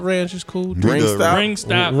 Ringstop ranch is cool.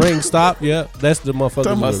 Wingstop. Ringstop, yeah, that's the motherfucker.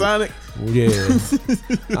 Talking about Sonic. Yeah,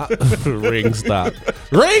 Ringstop,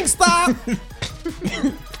 Ringstop.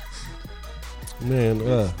 Man,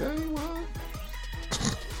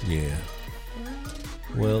 yeah.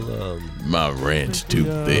 Well, My ranch too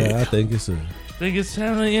yeah, I thick. think it's a. I think it's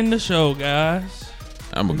time to end the show, guys.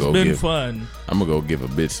 I'm It's gonna been go give. fun. I'm gonna go give a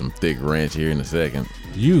bitch some thick ranch here in a second.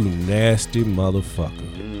 You nasty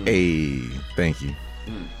motherfucker. Hey, thank you.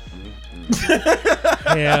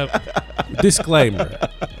 Yeah, Disclaimer,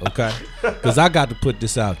 okay? Because I got to put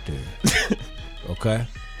this out there, okay?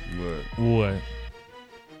 what?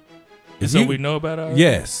 If So you- we know about our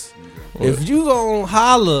Yes. If you gonna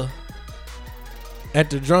holler at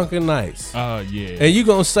the Drunken Nights Oh yeah. and you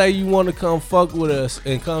gonna say you want to come fuck with us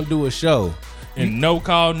and come do a show, And no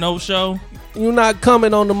call, no show. you not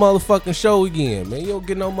coming on the motherfucking show again, man. You don't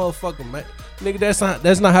get no motherfucking man. Nigga,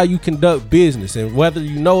 that's not how you conduct business. And whether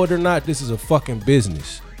you know it or not, this is a fucking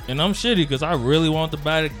business. And I'm shitty because I really want to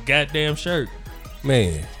buy the goddamn shirt.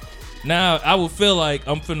 Man. Now I would feel like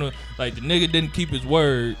I'm finna like the nigga didn't keep his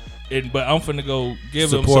word, but I'm finna go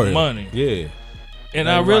give him Support some him. money. Yeah. And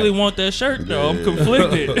I Ain't really right. want that shirt though. I'm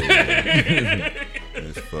conflicted.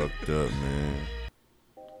 It's fucked up, man.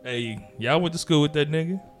 Hey, y'all went to school with that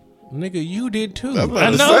nigga? Nigga, you did too. I'm about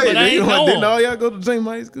I to know, say, but I ain't know Didn't him. all y'all go to the same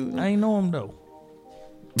high school? I ain't know him though.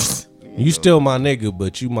 You still my nigga,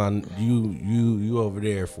 but you over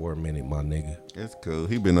there for a minute, my nigga. It's cool.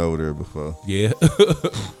 He been over there before. Yeah.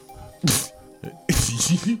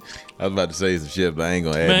 I was about to say some shit, but I ain't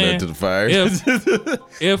gonna add Man, nothing to the fire.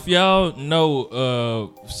 If y'all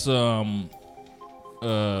know some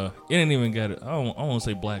it ain't even got it. I won't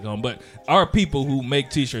say black on, but our people who make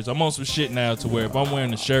t-shirts. I'm on some shit now to where if I'm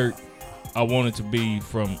wearing a shirt, I want it to be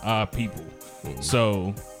from our people.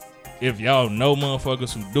 So if y'all know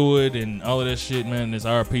motherfuckers who do it and all of that shit, man, it's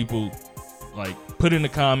our people. Like put in the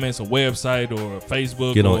comments a website or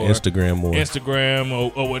Facebook. Get on or Instagram more.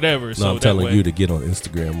 Instagram or whatever. No, so I'm that telling way, you to get on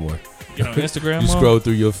Instagram more. get on Instagram. You more? scroll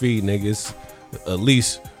through your feed, niggas. At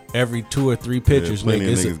least every 2 or 3 pictures, plenty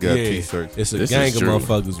nigga. of niggas got t-shirts. It's a This gang is of true,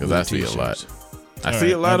 motherfuckers 'cause with I see t-shirts. a lot. I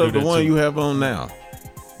see a All lot right, of the I do one that you have on now.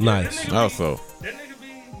 Nice. Also, That nigga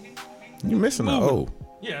be. You missing the O.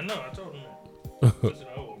 Yeah, I know. I told him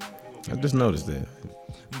that. I just noticed that.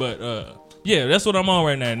 But yeah, that's what I'm on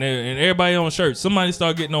right now. And everybody on shirts. Somebody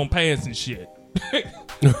start getting on pants and shit.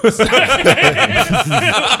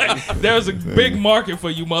 There's a big market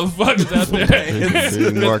for you motherfuckers out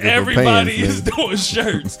there. Everybody is doing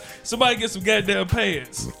shirts. Somebody get some goddamn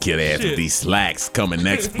pants. Kid ass with these slacks coming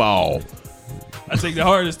next fall. I think the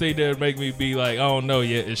hardest thing that would make me be like, I don't know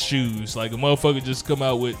yet, is shoes. Like a motherfucker just come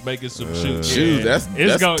out with making some shoes. Shoes, that's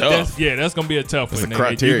tough. That's gonna be a tough one. That's a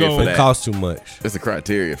criteria for that. It costs too much. That's a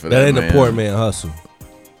criteria for that. That ain't a poor man hustle.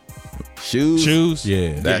 Shoes? Yeah.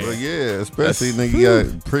 Especially nigga, you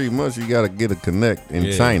got pretty much you gotta get a connect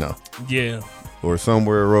in China. Yeah. Or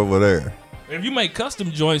somewhere over there. If you make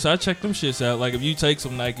custom joints, I check them shits out. Like if you take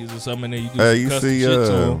some Nikes or something and then you do some custom shit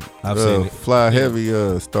to them. I've seen it. Fly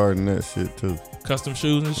Heavy starting that shit too. Custom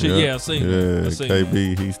shoes and shit. Yeah, I seen that. I seen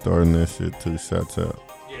KB, he's starting that shit too. Shouts out.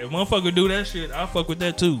 Yeah, if motherfucker do that shit, I fuck with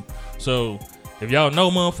that too. So if y'all know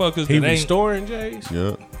motherfuckers he that ain't restoring J's.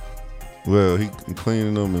 Yeah. Well, he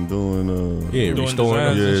cleaning them and doing restoring them.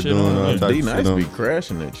 Yeah, doing all types of shit. D-Nice be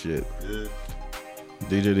crashing that shit. Yeah.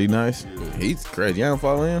 DJ D-Nice, he's crazy. You don't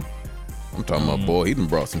follow him? I'm talking about, boy, he done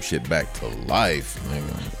brought some shit back to life,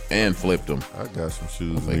 nigga, and flipped them. I got some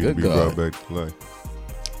shoes like, that be brought back to life.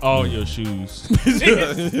 All your shoes.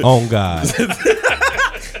 On God.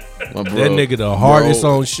 Bro, that nigga the hardest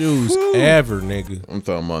on shoes ever, nigga. I'm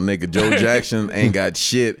talking about nigga Joe Jackson ain't got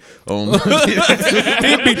shit on. He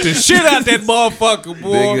beat the shit out that motherfucker,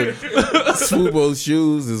 boy. Nigga, Swoobo's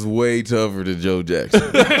shoes is way tougher than Joe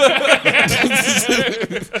Jackson.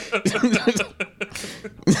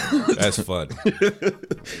 That's funny.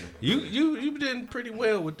 You did pretty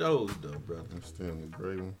well with those though, brother. I'm still in the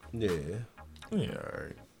gray one. Yeah. All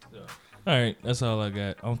right. All right, that's all I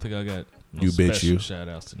got. I don't think I got no you special bitch you. shout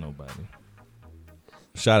outs to nobody.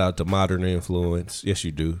 Shout out to Modern Influence. Yes,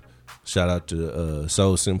 you do. Shout out to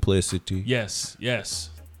Soul Simplicity. Yes.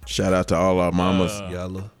 Shout out to all our mamas.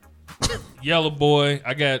 Yellow Boy.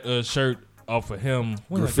 I got a shirt off of him.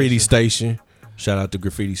 Graffiti Station. Shout out to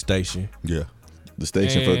Graffiti Station. Yeah. The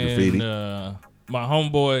station for graffiti. My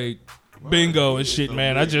homeboy Bingo and shit,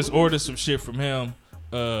 man. I just ordered some shit from him.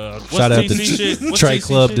 Shout out to Trey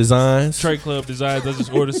Club Designs. Trey Club Designs. I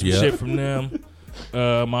just ordered some shit from them.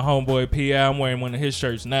 My homeboy P.I. I'm wearing one of his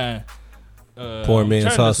shirts now. Poor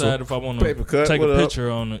Man's Hustle. Decide if I want to take a picture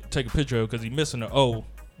of it because he's missing an O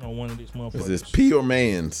on one of these motherfuckers. Is this P or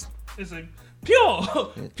Man's? It's a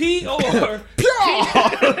pure P or pure.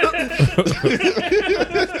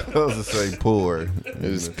 I was to say poor.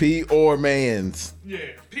 It's P or Man's. Yeah,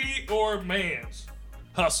 P or Man's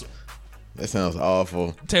Hustle. That sounds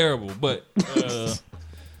awful. Terrible, but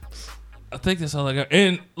I think that's all I got.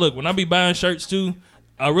 And look, when I be buying shirts too,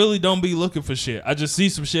 I really don't be looking for shit. I just see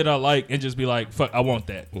some shit I like and just be like, fuck, I want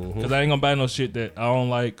that. Because I ain't gonna buy no shit that I don't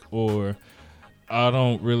like, or I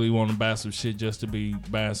don't really want to buy some shit just to be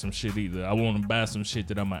buying some shit either. I want to buy some shit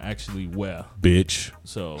that I'm gonna actually wear. Bitch.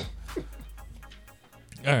 So, all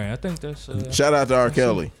right, I think that's... Shout out to R.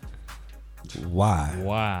 Kelly.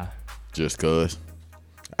 Why? Just cause.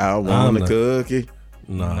 I want a cookie.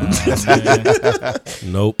 Nah.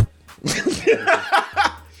 Nope.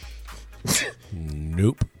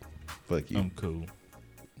 Nope. Fuck you. I'm cool.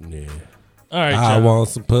 Yeah. All right, I want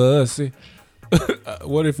some pussy.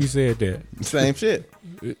 What if you said that? Same shit.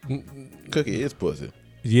 Cookie is pussy.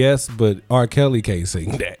 Yes, but R. Kelly can't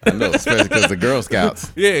sing that. I know, especially because the Girl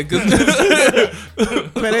Scouts. Yeah, because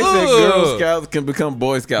man, they said Girl Scouts can become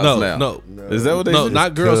Boy Scouts now. No, is that what they no, said?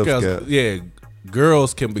 not Girl Scouts. Yeah,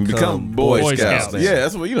 girls can become Boy Scouts. Yeah,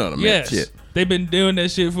 that's what you know what I mean. Yes. Shit. They've been doing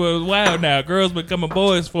that shit for a while now. Girls becoming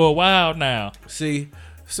boys for a while now. See,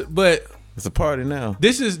 but it's a party now.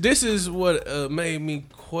 This is what made me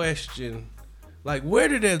question, like, where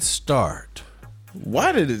did that start?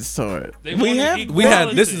 Why did it start? We had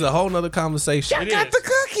this is a whole nother conversation. I got the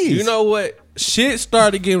cookies. You know what? Shit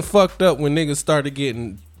started getting fucked up when niggas started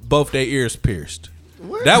getting both their ears pierced.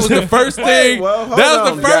 What? That was the first thing. That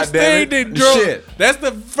was the first thing that drove. That's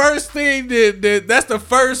the first thing that's the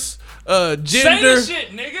first gender. Say the shit,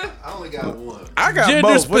 nigga. I only got one. I got gender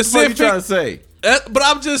both. specific. What you trying to say? But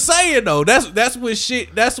I'm just saying though, that's when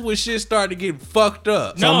shit started getting fucked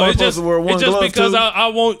up. So no, it's just because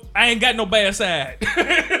I ain't got no bad side.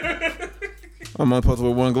 I'm not supposed to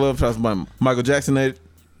wear one glove. Try to Michael Jackson that.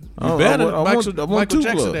 You better. I want Michael two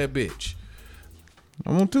Jackson gloves. that bitch.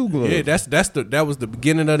 I want two gloves. Yeah, that was the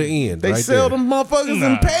beginning of the end. They right sell there. them motherfuckers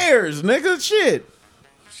in pairs, nigga. Shit.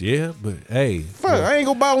 Yeah, but hey, fuck, I ain't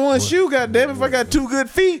gonna buy one shoe, goddamn, if I got two good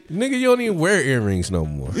feet. Nigga, you don't even wear earrings no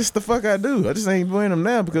more. This the fuck I do. I just ain't wearing them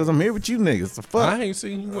now because I'm here with you niggas. The fuck. I ain't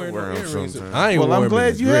seen you wearing no earrings. Well, I'm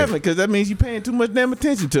glad you haven't, because that means you paying too much damn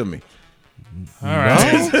attention to me. All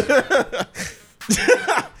right.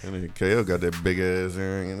 And And KO got that big ass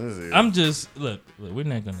earring in his ear. I'm just look. We're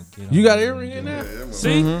not gonna get. You got an earring in there? Yeah,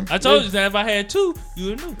 See, I told you that if I had two, you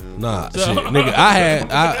would know. Nah, shit, nigga.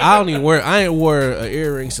 I don't even wear. I ain't wore an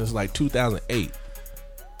earring since like 2008.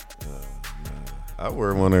 I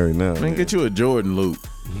wear one every now. Man, get you a Jordan loop.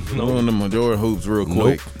 One of them Jordan hoops real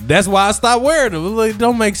quick. That's why I stopped wearing them. It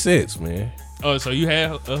don't make sense, man. Oh, so you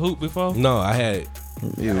had a hoop before? No, I had.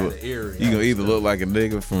 You gonna either look like a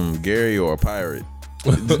nigga from Gary or a pirate.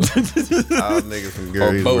 All niggas from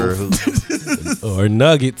Gary's wear hoops. Or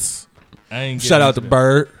Nuggets. I ain't Shout out to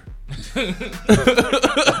Bird.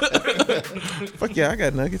 Fuck yeah, I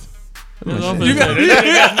got Nuggets. You got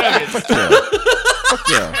Nuggets. Fuck yeah. Fuck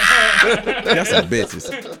yeah. Y'all some bitches.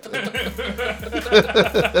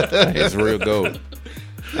 It's real gold.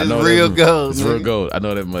 It's real gold. It's real gold. I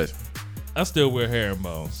know that much. I still wear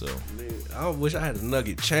herringbone, so. I wish I had a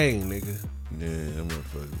nugget chain, nigga. Yeah, that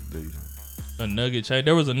motherfucker's decent. A nugget chain.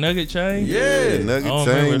 There was a nugget chain? Yeah, nugget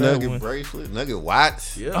chain, nugget one. bracelet, nugget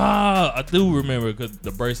watch. Yeah. Ah, I do remember because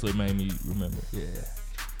the bracelet made me remember. Yeah.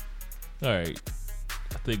 All right.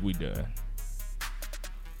 I think we done.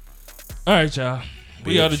 All right, y'all.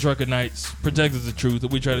 We are the Drunken Knights, protectors of truth,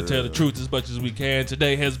 and we try to tell the truth as much as we can.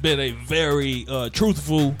 Today has been a very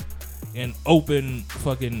truthful and open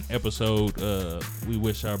fucking episode. We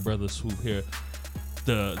wish our brothers who hear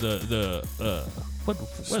what is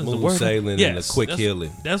the Smooth word? sailing and the quick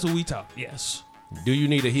healing. That's what we talk. Yes. Do you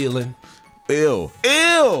need a healing? Ew.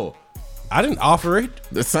 I didn't offer it.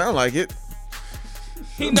 That sound like it.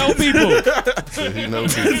 He know people. So he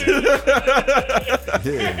knows people.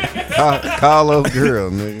 Yeah. Call up girl,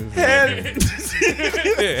 nigga.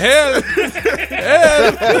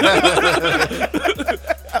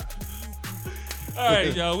 All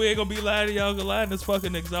right, y'all. We ain't gonna be lying to y'all. Gonna lie that's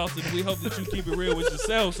fucking exhausted. We hope that you keep it real with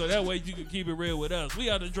yourself, so that way you can keep it real with us. We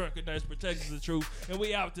are the Drunken Knights, protectors of truth, and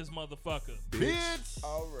we out this motherfucker. Bitch.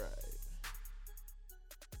 All right.